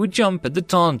 who would jump at the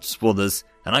chance for this,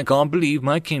 and I can't believe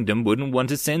my kingdom wouldn't want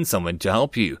to send someone to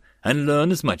help you and learn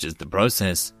as much as the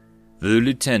process. The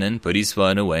lieutenant put his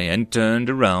phone away and turned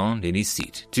around in his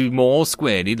seat to more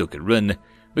squarely look at Rin.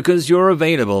 Because you're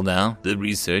available now, the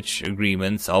research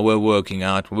agreements we're working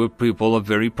out with people are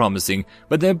very promising,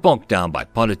 but they're bogged down by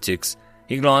politics.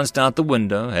 He glanced out the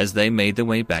window as they made their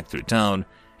way back through town.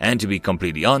 And to be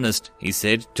completely honest, he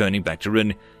said, turning back to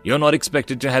Rin, you're not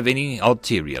expected to have any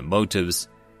ulterior motives.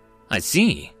 I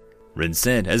see, Rin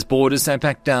said as Border sat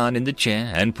back down in the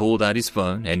chair and pulled out his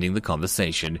phone, ending the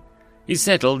conversation. He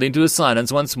settled into a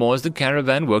silence once more as the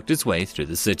caravan worked its way through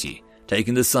the city,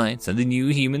 taking the sights and the new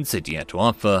human city had to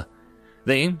offer.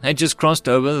 They had just crossed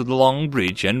over the long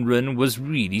bridge and Rin was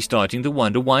really starting to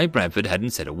wonder why Bradford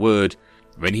hadn't said a word,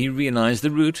 when he realized the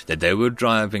route that they were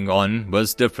driving on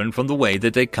was different from the way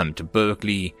that they'd come to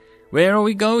Berkeley. Where are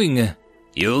we going?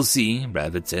 You'll see,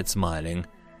 Bradford said, smiling.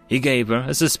 He gave her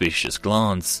a suspicious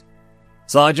glance.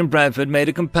 Sergeant Bradford made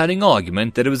a compelling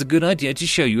argument that it was a good idea to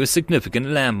show you a significant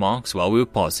landmarks while we were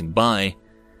passing by.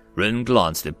 Rin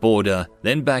glanced at Border,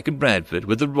 then back at Bradford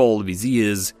with a roll of his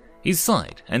ears. He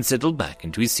sighed and settled back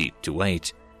into his seat to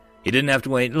wait. He didn't have to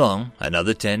wait long,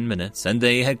 another 10 minutes, and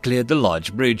they had cleared the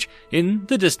large bridge. In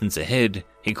the distance ahead,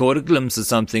 he caught a glimpse of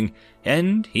something,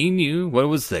 and he knew what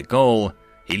was their goal.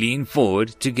 He leaned forward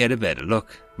to get a better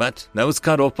look, but that was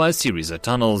cut off by a series of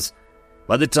tunnels.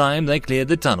 By the time they cleared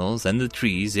the tunnels and the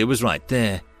trees, it was right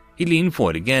there. He leaned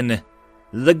forward again.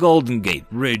 The Golden Gate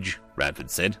Bridge,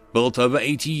 Bradford said, built over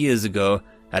 80 years ago.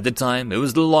 At the time, it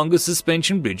was the longest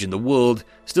suspension bridge in the world,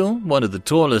 still one of the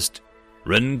tallest.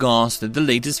 Rin gasped at the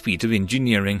latest feat of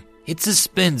engineering. It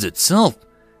suspends itself.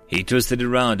 He twisted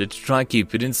around it to try to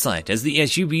keep it in sight as the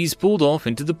SUVs pulled off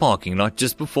into the parking lot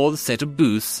just before the set of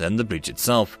booths and the bridge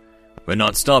itself. We're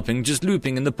not stopping, just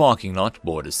looping in the parking lot,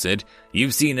 Border said.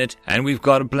 You've seen it, and we've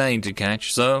got a plane to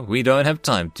catch, so we don't have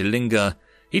time to linger.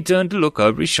 He turned to look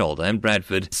over his shoulder at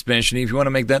Bradford, especially if you want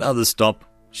to make that other stop.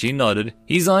 She nodded.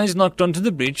 His eyes knocked onto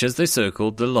the bridge as they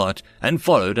circled the lot and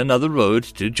followed another road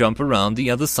to jump around the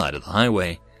other side of the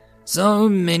highway. So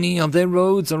many of their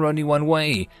roads are only one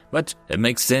way, but it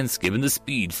makes sense given the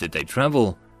speeds that they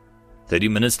travel. 30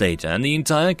 minutes later, and the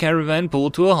entire caravan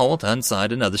pulled to a halt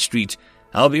outside another street.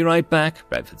 I'll be right back,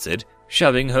 Bradford said,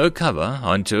 shoving her cover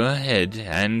onto her head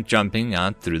and jumping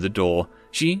out through the door.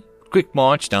 She quick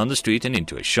marched down the street and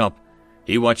into a shop.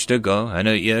 He watched her go, and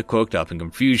her ear cocked up in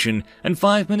confusion, and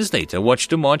 5 minutes later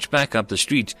watched her march back up the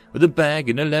street with a bag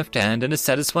in her left hand and a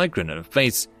satisfied grin on her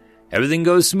face. Everything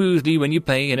goes smoothly when you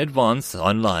pay in advance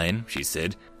online, she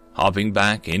said. hopping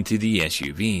back into the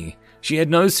SUV. She had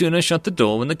no sooner shut the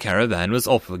door when the caravan was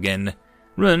off again.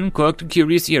 Rin quirked a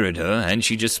curious ear at her, and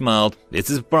she just smiled. It's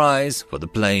a surprise for the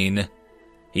plane.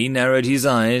 He narrowed his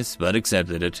eyes, but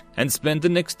accepted it, and spent the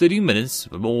next 30 minutes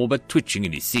all but twitching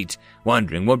in his seat,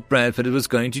 wondering what Bradford was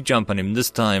going to jump on him this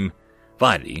time.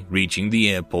 Finally, reaching the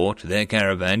airport, their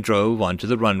caravan drove onto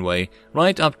the runway,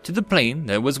 right up to the plane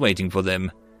that was waiting for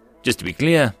them. Just to be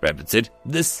clear, Bradford said,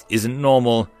 this isn't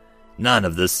normal. None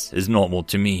of this is normal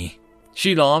to me.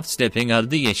 She laughed, stepping out of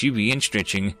the SUV and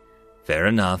stretching. Fair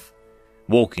enough.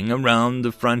 Walking around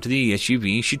the front of the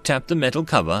SUV, she tapped the metal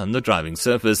cover on the driving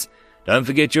surface. Don't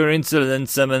forget your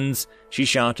insolence, Simmons, she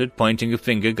shouted, pointing a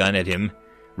finger gun at him.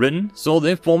 Rin saw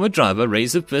their former driver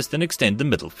raise a fist and extend the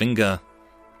middle finger.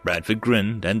 Bradford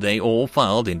grinned, and they all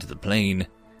filed into the plane.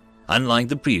 Unlike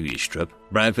the previous trip,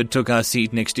 Bradford took her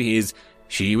seat next to his.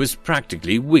 She was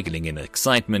practically wiggling in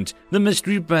excitement, the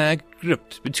mystery bag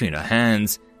gripped between her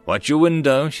hands. Watch your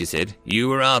window, she said. You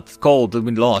were out cold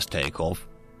when last takeoff.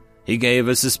 He gave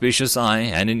a suspicious eye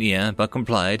and an ear, but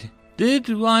complied. Did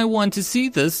I want to see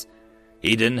this?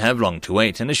 He didn't have long to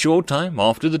wait, and a short time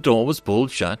after the door was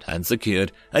pulled shut and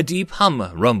secured, a deep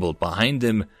hum rumbled behind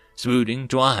them, smoothing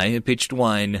to a higher-pitched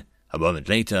whine. A moment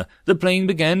later, the plane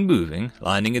began moving,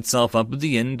 lining itself up at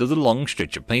the end of the long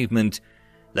stretch of pavement.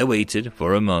 They waited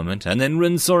for a moment, and then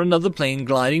Rin saw another plane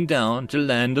gliding down to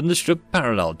land on the strip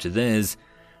parallel to theirs.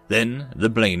 Then the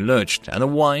plane lurched, and the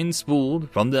whine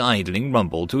spooled from the idling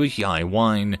rumble to a high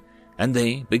whine, and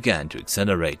they began to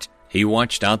accelerate. He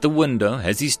watched out the window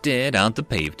as he stared out the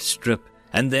paved strip,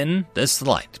 and then a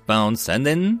slight bounce, and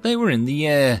then they were in the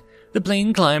air. The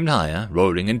plane climbed higher,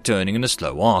 rolling and turning in a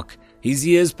slow arc. His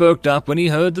ears perked up when he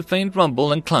heard the faint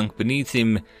rumble and clunk beneath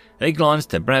him. They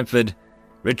glanced at Bradford.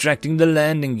 Retracting the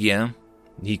landing gear,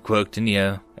 he quirked an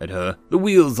ear at her. The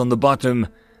wheels on the bottom.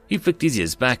 He flicked his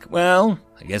ears back. Well,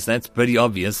 I guess that's pretty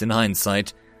obvious in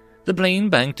hindsight. The plane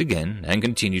banked again and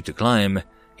continued to climb.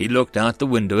 He looked out the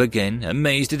window again,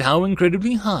 amazed at how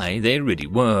incredibly high they really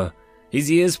were.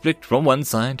 His ears flicked from one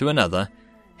side to another.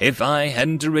 If I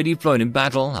hadn't already flown in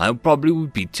battle, I probably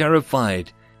would be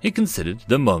terrified. He considered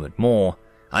the moment more.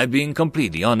 I'm being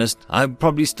completely honest, I'm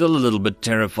probably still a little bit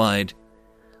terrified.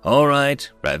 All right,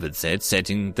 Bradford said,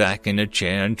 sitting back in a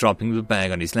chair and dropping the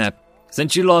bag on his lap.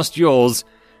 Since you lost yours.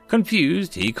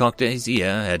 Confused, he cocked his ear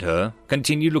at her,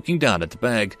 continued looking down at the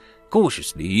bag.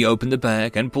 Cautiously, he opened the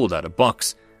bag and pulled out a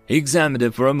box. He examined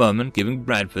it for a moment, giving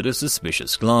Bradford a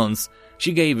suspicious glance.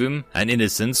 She gave him an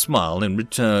innocent smile in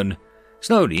return.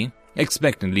 Slowly,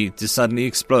 expectantly to suddenly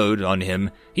explode on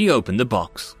him, he opened the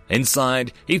box.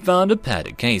 Inside, he found a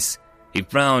padded case. He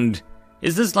frowned.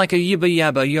 Is this like a Yibba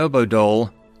Yabba Yobo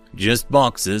doll? Just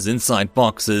boxes inside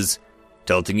boxes.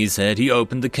 Tilting his head, he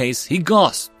opened the case. He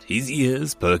gasped, his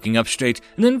ears perking up straight,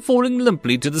 and then falling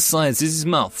limply to the sides as his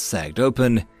mouth sagged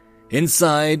open.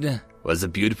 Inside was a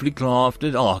beautifully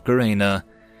crafted ocarina.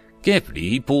 Carefully,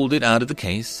 he pulled it out of the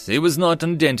case. It was not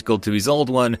identical to his old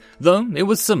one, though it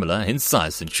was similar in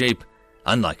size and shape.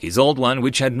 Unlike his old one,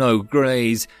 which had no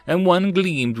grays, and one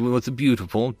gleamed with a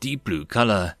beautiful deep blue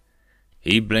color.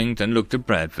 He blinked and looked at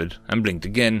Bradford, and blinked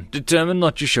again, determined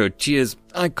not to show tears.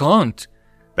 I can't.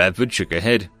 Bradford shook her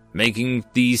head. Making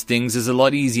these things is a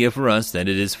lot easier for us than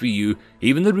it is for you.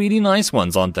 Even the really nice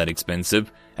ones aren't that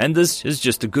expensive, and this is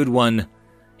just a good one.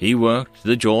 He worked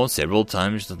the jaw several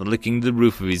times, licking the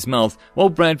roof of his mouth, while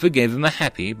Bradford gave him a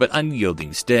happy but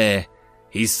unyielding stare.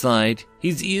 He sighed,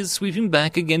 his ears sweeping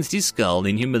back against his skull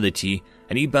in humility,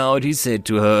 and he bowed his head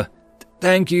to her.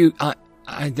 Thank you,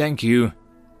 I thank you.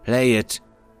 Play it.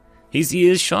 His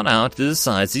ears shot out to the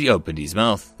sides as he opened his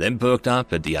mouth, then perked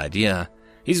up at the idea.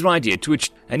 His right ear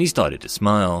twitched, and he started to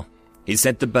smile. He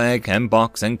set the bag and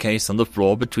box and case on the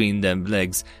floor between their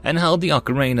legs and held the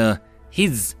ocarina,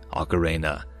 his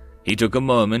ocarina. He took a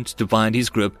moment to find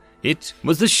his grip. It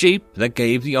was the shape that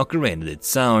gave the ocarina its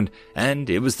sound, and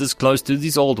it was this close to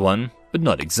his old one, but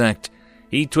not exact.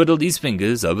 He twiddled his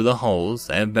fingers over the holes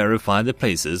and verified the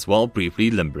places while briefly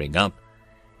limbering up.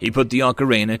 He put the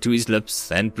ocarina to his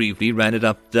lips and briefly ran it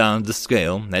up down the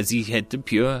scale as he hit to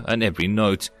pure on every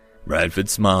note. Bradford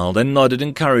smiled and nodded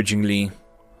encouragingly.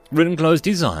 Rin closed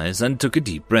his eyes and took a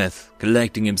deep breath,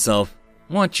 collecting himself.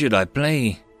 What should I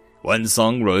play? One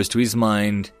song rose to his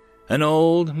mind. An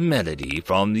old melody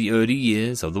from the early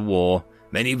years of the war.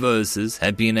 Many verses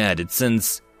had been added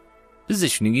since.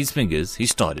 Positioning his fingers, he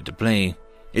started to play.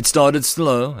 It started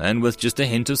slow and with just a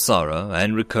hint of sorrow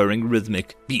and recurring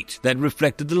rhythmic beat that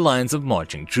reflected the lines of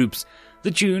marching troops.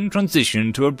 The tune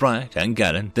transitioned to a bright and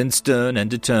gallant, then stern and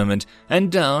determined,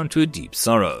 and down to a deep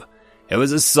sorrow. It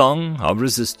was a song of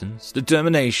resistance,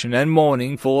 determination, and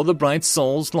mourning for the bright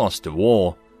souls lost to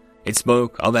war. It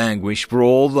spoke of anguish for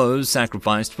all those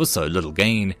sacrificed for so little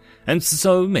gain, and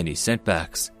so many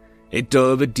setbacks. It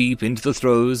dove deep into the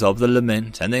throes of the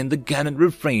lament, and then the gallant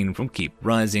refrain from Keep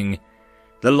Rising.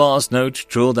 The last note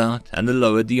trilled out, and they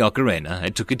lowered the ocarina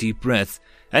and took a deep breath,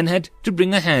 and had to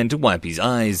bring a hand to wipe his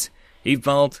eyes. He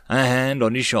felt a hand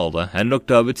on his shoulder, and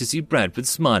looked over to see Bradford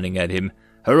smiling at him,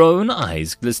 her own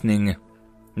eyes glistening.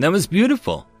 That was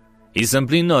beautiful. He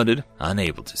simply nodded,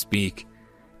 unable to speak.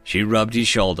 She rubbed his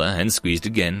shoulder and squeezed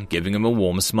again, giving him a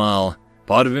warm smile.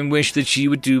 Part of him wished that she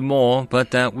would do more,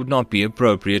 but that would not be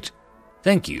appropriate.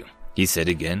 "Thank you," he said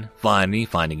again, finally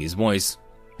finding his voice.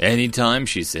 "Any time,"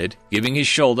 she said, giving his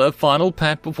shoulder a final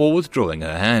pat before withdrawing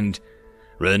her hand.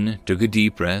 Rin took a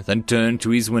deep breath and turned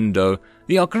to his window,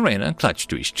 the ocarina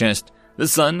clutched to his chest. The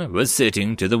sun was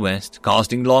setting to the west,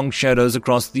 casting long shadows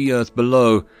across the earth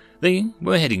below. They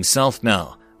were heading south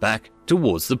now, back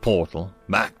towards the portal,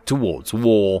 back towards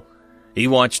war. He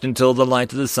watched until the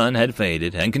light of the sun had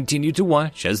faded, and continued to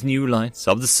watch as new lights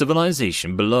of the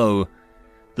civilization below.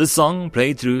 The song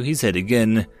played through his head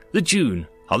again, the tune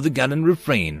of the gallant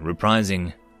refrain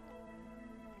reprising.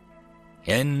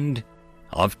 End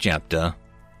of chapter.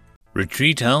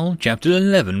 Retreat Hell, Chapter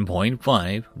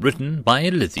 11.5, written by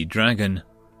Lithy Dragon.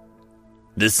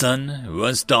 The sun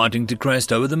was starting to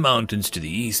crest over the mountains to the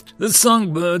east. The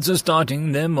songbirds are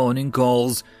starting their morning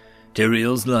calls.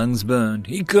 Tyrael's lungs burned.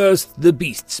 He cursed the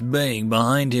beasts baying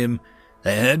behind him.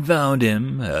 They had found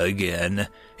him again.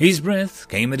 His breath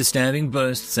came at stabbing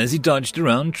bursts as he dodged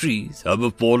around trees,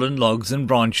 over fallen logs and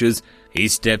branches.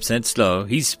 His steps had slow,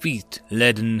 his feet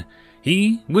leaden.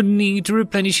 He would need to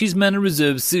replenish his mana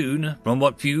reserve soon from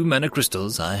what few mana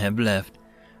crystals I have left.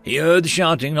 He heard the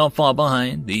shouting not far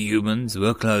behind. The humans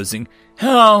were closing.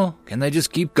 How can they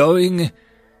just keep going?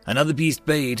 Another beast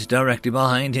bayed directly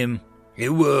behind him. He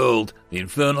whirled. The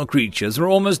infernal creatures were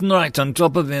almost right on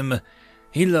top of him.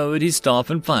 He lowered his staff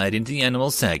and fired into the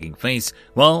animal's sagging face,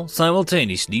 while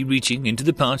simultaneously reaching into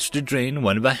the pouch to drain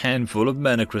one of a handful of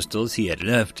mana crystals he had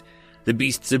left. The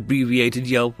beast's abbreviated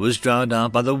yelp was drowned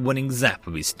out by the winning zap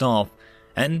of his staff,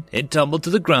 and it tumbled to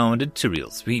the ground at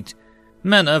Tyrael's feet.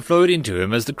 Mana flowed into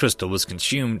him as the crystal was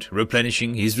consumed,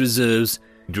 replenishing his reserves,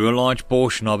 drew a large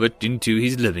portion of it into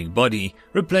his living body,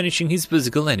 replenishing his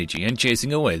physical energy and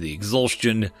chasing away the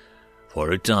exhaustion.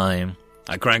 For a time,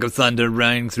 a crack of thunder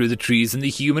rang through the trees and the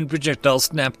human projectile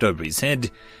snapped over his head.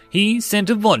 He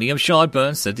sent a volley of shard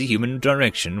bursts at the human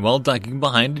direction while ducking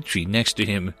behind a tree next to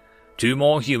him. Two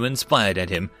more humans fired at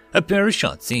him, a pair of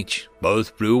shots each.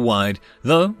 Both flew wide,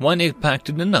 though one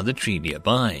impacted another tree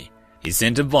nearby. He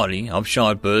sent a volley of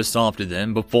shard bursts after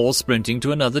them before sprinting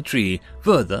to another tree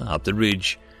further up the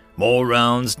ridge. More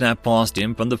rounds snapped past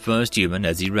him from the first human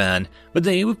as he ran, but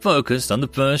they were focused on the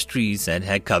first trees that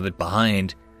had covered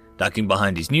behind. Ducking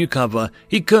behind his new cover,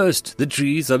 he cursed the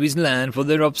trees of his land for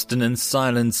their obstinate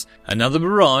silence. Another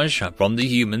barrage from the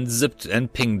humans zipped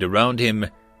and pinged around him.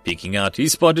 Peeking out, he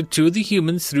spotted two of the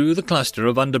humans through the cluster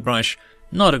of underbrush.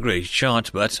 Not a great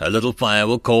shot, but a little fire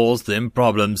will cause them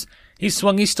problems. He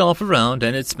swung his staff around,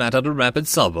 and it spat out a rapid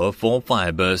salvo of 4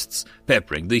 fire bursts,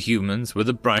 peppering the humans with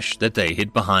the brush that they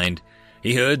hid behind.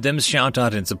 He heard them shout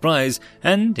out in surprise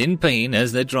and in pain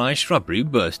as their dry shrubbery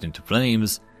burst into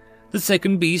flames. The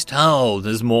second beast howled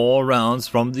as more rounds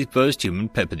from the first human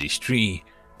peppered his tree.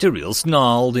 Tyrael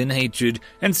snarled in hatred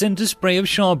and sent a spray of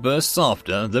sharp bursts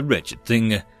after the wretched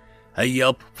thing. A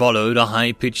yelp followed a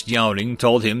high-pitched yowling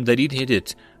told him that he'd hit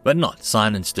it, but not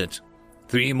silenced it.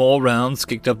 3 more rounds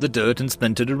kicked up the dirt and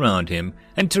splintered around him,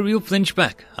 and Tyrael flinched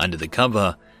back under the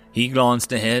cover. He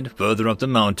glanced ahead, further up the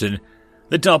mountain.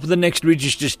 The top of the next ridge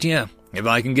is just here. If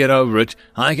I can get over it,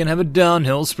 I can have a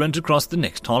downhill sprint across the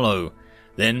next hollow.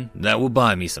 Then that will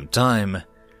buy me some time.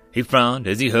 He frowned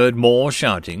as he heard more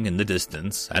shouting in the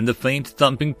distance, and the faint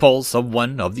thumping pulse of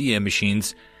one of the air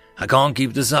machines. I can't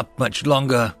keep this up much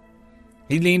longer.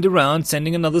 He leaned around,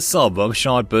 sending another salvo of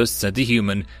shard bursts at the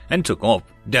human, and took off,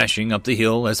 dashing up the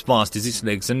hill as fast as his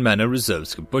legs and mana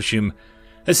reserves could push him.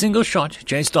 A single shot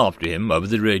chased after him over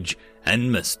the ridge,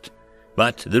 and missed.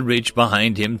 But the ridge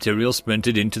behind him, Tyrael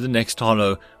sprinted into the next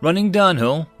hollow, running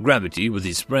downhill, gravity with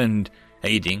his friend,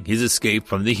 aiding his escape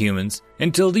from the humans,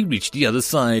 until he reached the other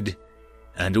side.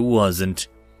 And it wasn't.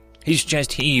 His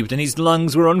chest heaved and his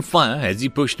lungs were on fire as he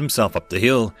pushed himself up the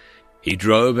hill. He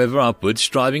drove ever upwards,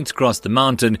 striving to cross the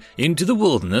mountain into the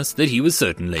wilderness that he was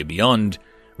certain lay beyond.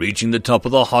 Reaching the top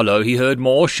of the hollow, he heard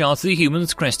more shouts of the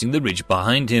humans cresting the ridge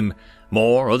behind him.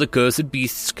 More of the cursed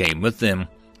beasts came with them.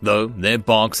 though their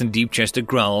barks and deep-chested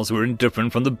growls were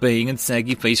indifferent from the baying and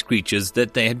saggy-faced creatures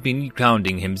that they had been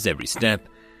hounding him every step.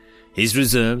 His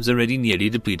reserves already nearly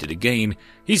depleted again,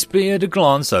 he spared a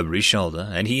glance over his shoulder,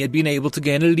 and he had been able to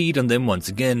gain a lead on them once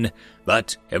again,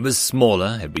 but it was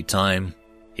smaller every time.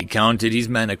 He counted his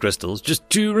mana crystals, just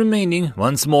 2 remaining,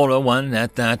 one smaller one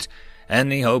at that.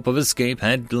 Any hope of escape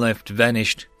had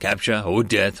vanished. Capture or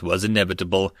death was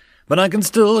inevitable, but I can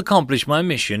still accomplish my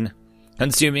mission.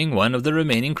 Consuming one of the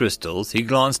remaining crystals, he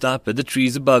glanced up at the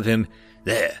trees above him.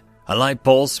 There, a light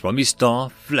pulse from his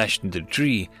staff flashed into the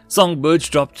tree. Songbirds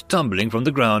dropped tumbling from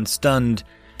the ground, stunned.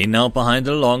 He knelt behind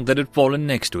the log that had fallen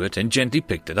next to it and gently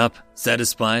picked it up.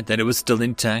 Satisfied that it was still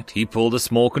intact, he pulled a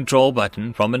small control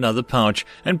button from another pouch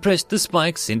and pressed the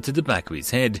spikes into the back of his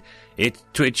head. It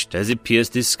twitched as it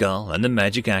pierced his skull, and the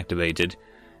magic activated.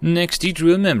 Next, he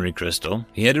drew a memory crystal.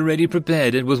 He had already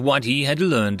prepared it with what he had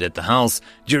learned at the house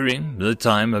during the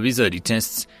time of his early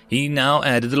tests. He now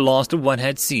added the last of what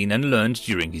had seen and learned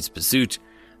during his pursuit.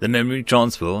 The memory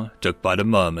transfer took but a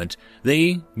moment.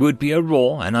 They would be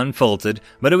raw and unfiltered,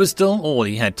 but it was still all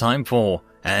he had time for.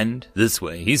 And this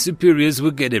way, his superiors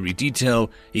would get every detail,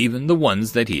 even the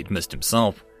ones that he had missed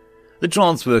himself. The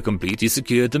transfer complete, he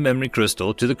secured the memory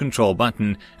crystal to the control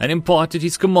button and imparted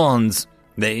his commands.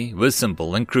 They were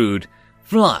simple and crude.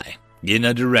 Fly. In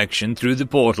a direction through the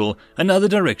portal, another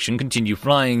direction continue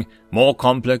flying. More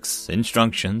complex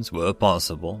instructions were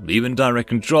possible, even direct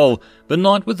control, but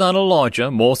not without a larger,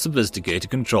 more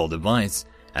sophisticated control device,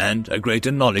 and a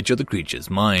greater knowledge of the creature's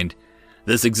mind.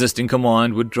 This existing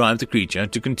command would drive the creature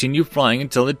to continue flying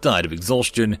until it died of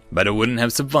exhaustion, but it wouldn't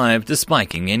have survived the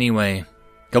spiking anyway.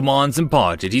 Commands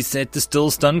imparted, he set the still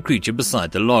stunned creature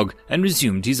beside the log and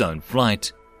resumed his own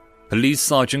flight. Police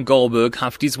Sergeant Goldberg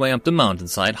huffed his way up the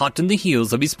mountainside, hot on the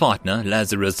heels of his partner,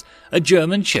 Lazarus. A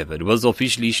German shepherd was off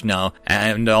his leash now,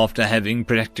 and after having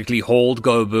practically hauled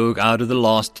Goldberg out of the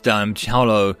last damned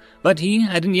hollow, but he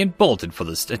hadn't yet bolted for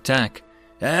this attack.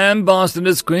 Damn bastard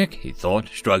is quick, he thought,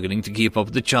 struggling to keep up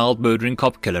with the child-murdering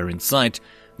cop-killer in sight.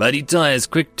 But he tires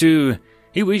quick too.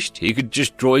 He wished he could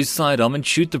just draw his sidearm and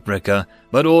shoot the pricker,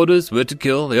 but orders were to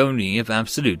kill only if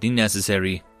absolutely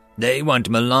necessary. They want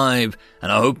him alive,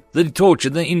 and I hope that he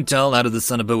tortured the intel out of the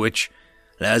son of a witch.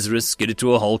 Lazarus skidded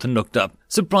to a halt and looked up,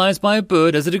 surprised by a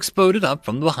bird as it exploded up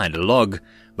from behind a log.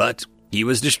 But he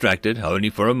was distracted only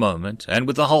for a moment, and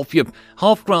with a half yip,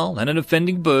 half growl, and an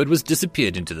offending bird was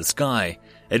disappeared into the sky.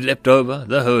 It leapt over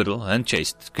the hurdle and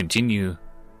chased continue.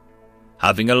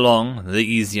 Huffing along the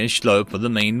easier slope of the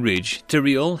main ridge,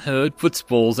 Tyrael heard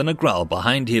footfalls and a growl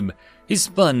behind him. He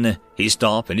spun, his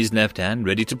staff in his left hand,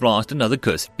 ready to blast another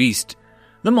cursed beast.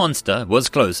 The monster was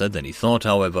closer than he thought,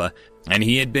 however, and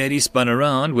he had barely spun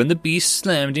around when the beast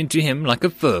slammed into him like a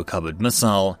fur-covered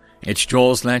missile. Its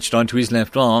jaws latched onto his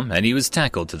left arm, and he was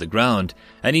tackled to the ground,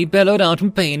 and he bellowed out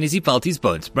in pain as he felt his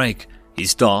bones break.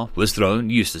 His staff was thrown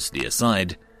uselessly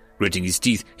aside. Gritting his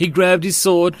teeth, he grabbed his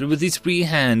sword with his free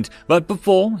hand, but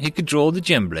before he could draw the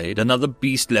gem blade, another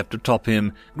beast leapt atop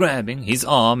him, grabbing his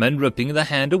arm and ripping the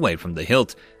hand away from the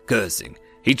hilt. Cursing,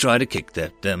 he tried to kick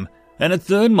at them, and a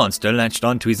third monster latched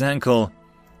onto his ankle.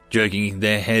 Jerking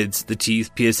their heads, the teeth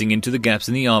piercing into the gaps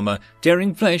in the armor,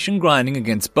 tearing flesh and grinding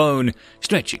against bone,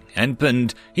 stretching and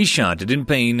pinned, he shouted in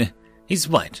pain. His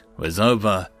fight was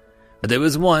over. But there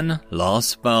was one last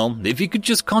spell, if he could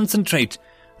just concentrate.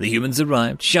 The humans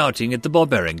arrived, shouting at the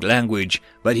barbaric language,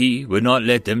 but he would not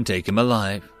let them take him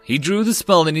alive. He drew the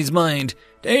spell in his mind.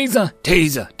 Taser!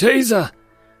 Taser! Taser!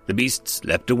 The beasts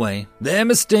leapt away. Their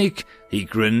mistake! He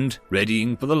grinned,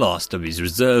 readying for the last of his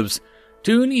reserves.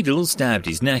 2 needles stabbed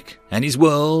his neck, and his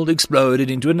world exploded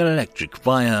into an electric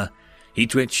fire. He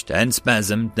twitched and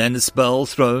spasmed, then the spell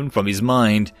thrown from his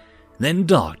mind. Then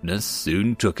darkness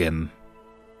soon took him.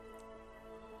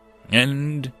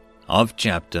 End of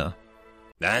chapter.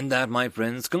 And that, my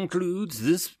friends, concludes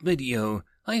this video.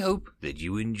 I hope that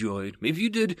you enjoyed. If you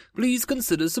did, please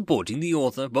consider supporting the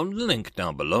author from the link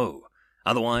down below.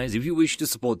 Otherwise, if you wish to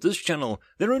support this channel,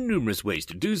 there are numerous ways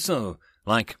to do so,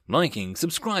 like liking,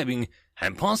 subscribing,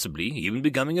 and possibly even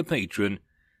becoming a patron.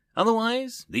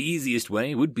 Otherwise, the easiest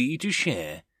way would be to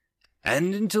share.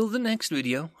 And until the next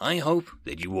video, I hope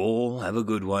that you all have a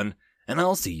good one, and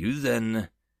I'll see you then.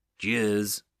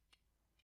 Cheers.